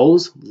your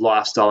goals,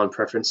 lifestyle, and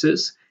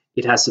preferences.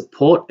 It has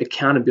support,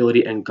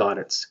 accountability, and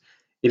guidance.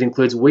 It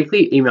includes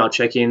weekly email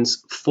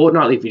check-ins,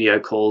 fortnightly video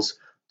calls,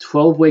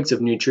 12 weeks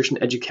of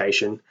nutrition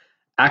education,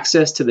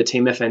 access to the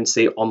Team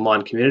FNC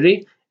online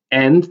community,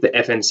 and the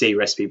FNC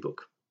recipe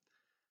book.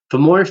 For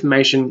more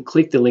information,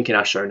 click the link in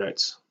our show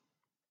notes.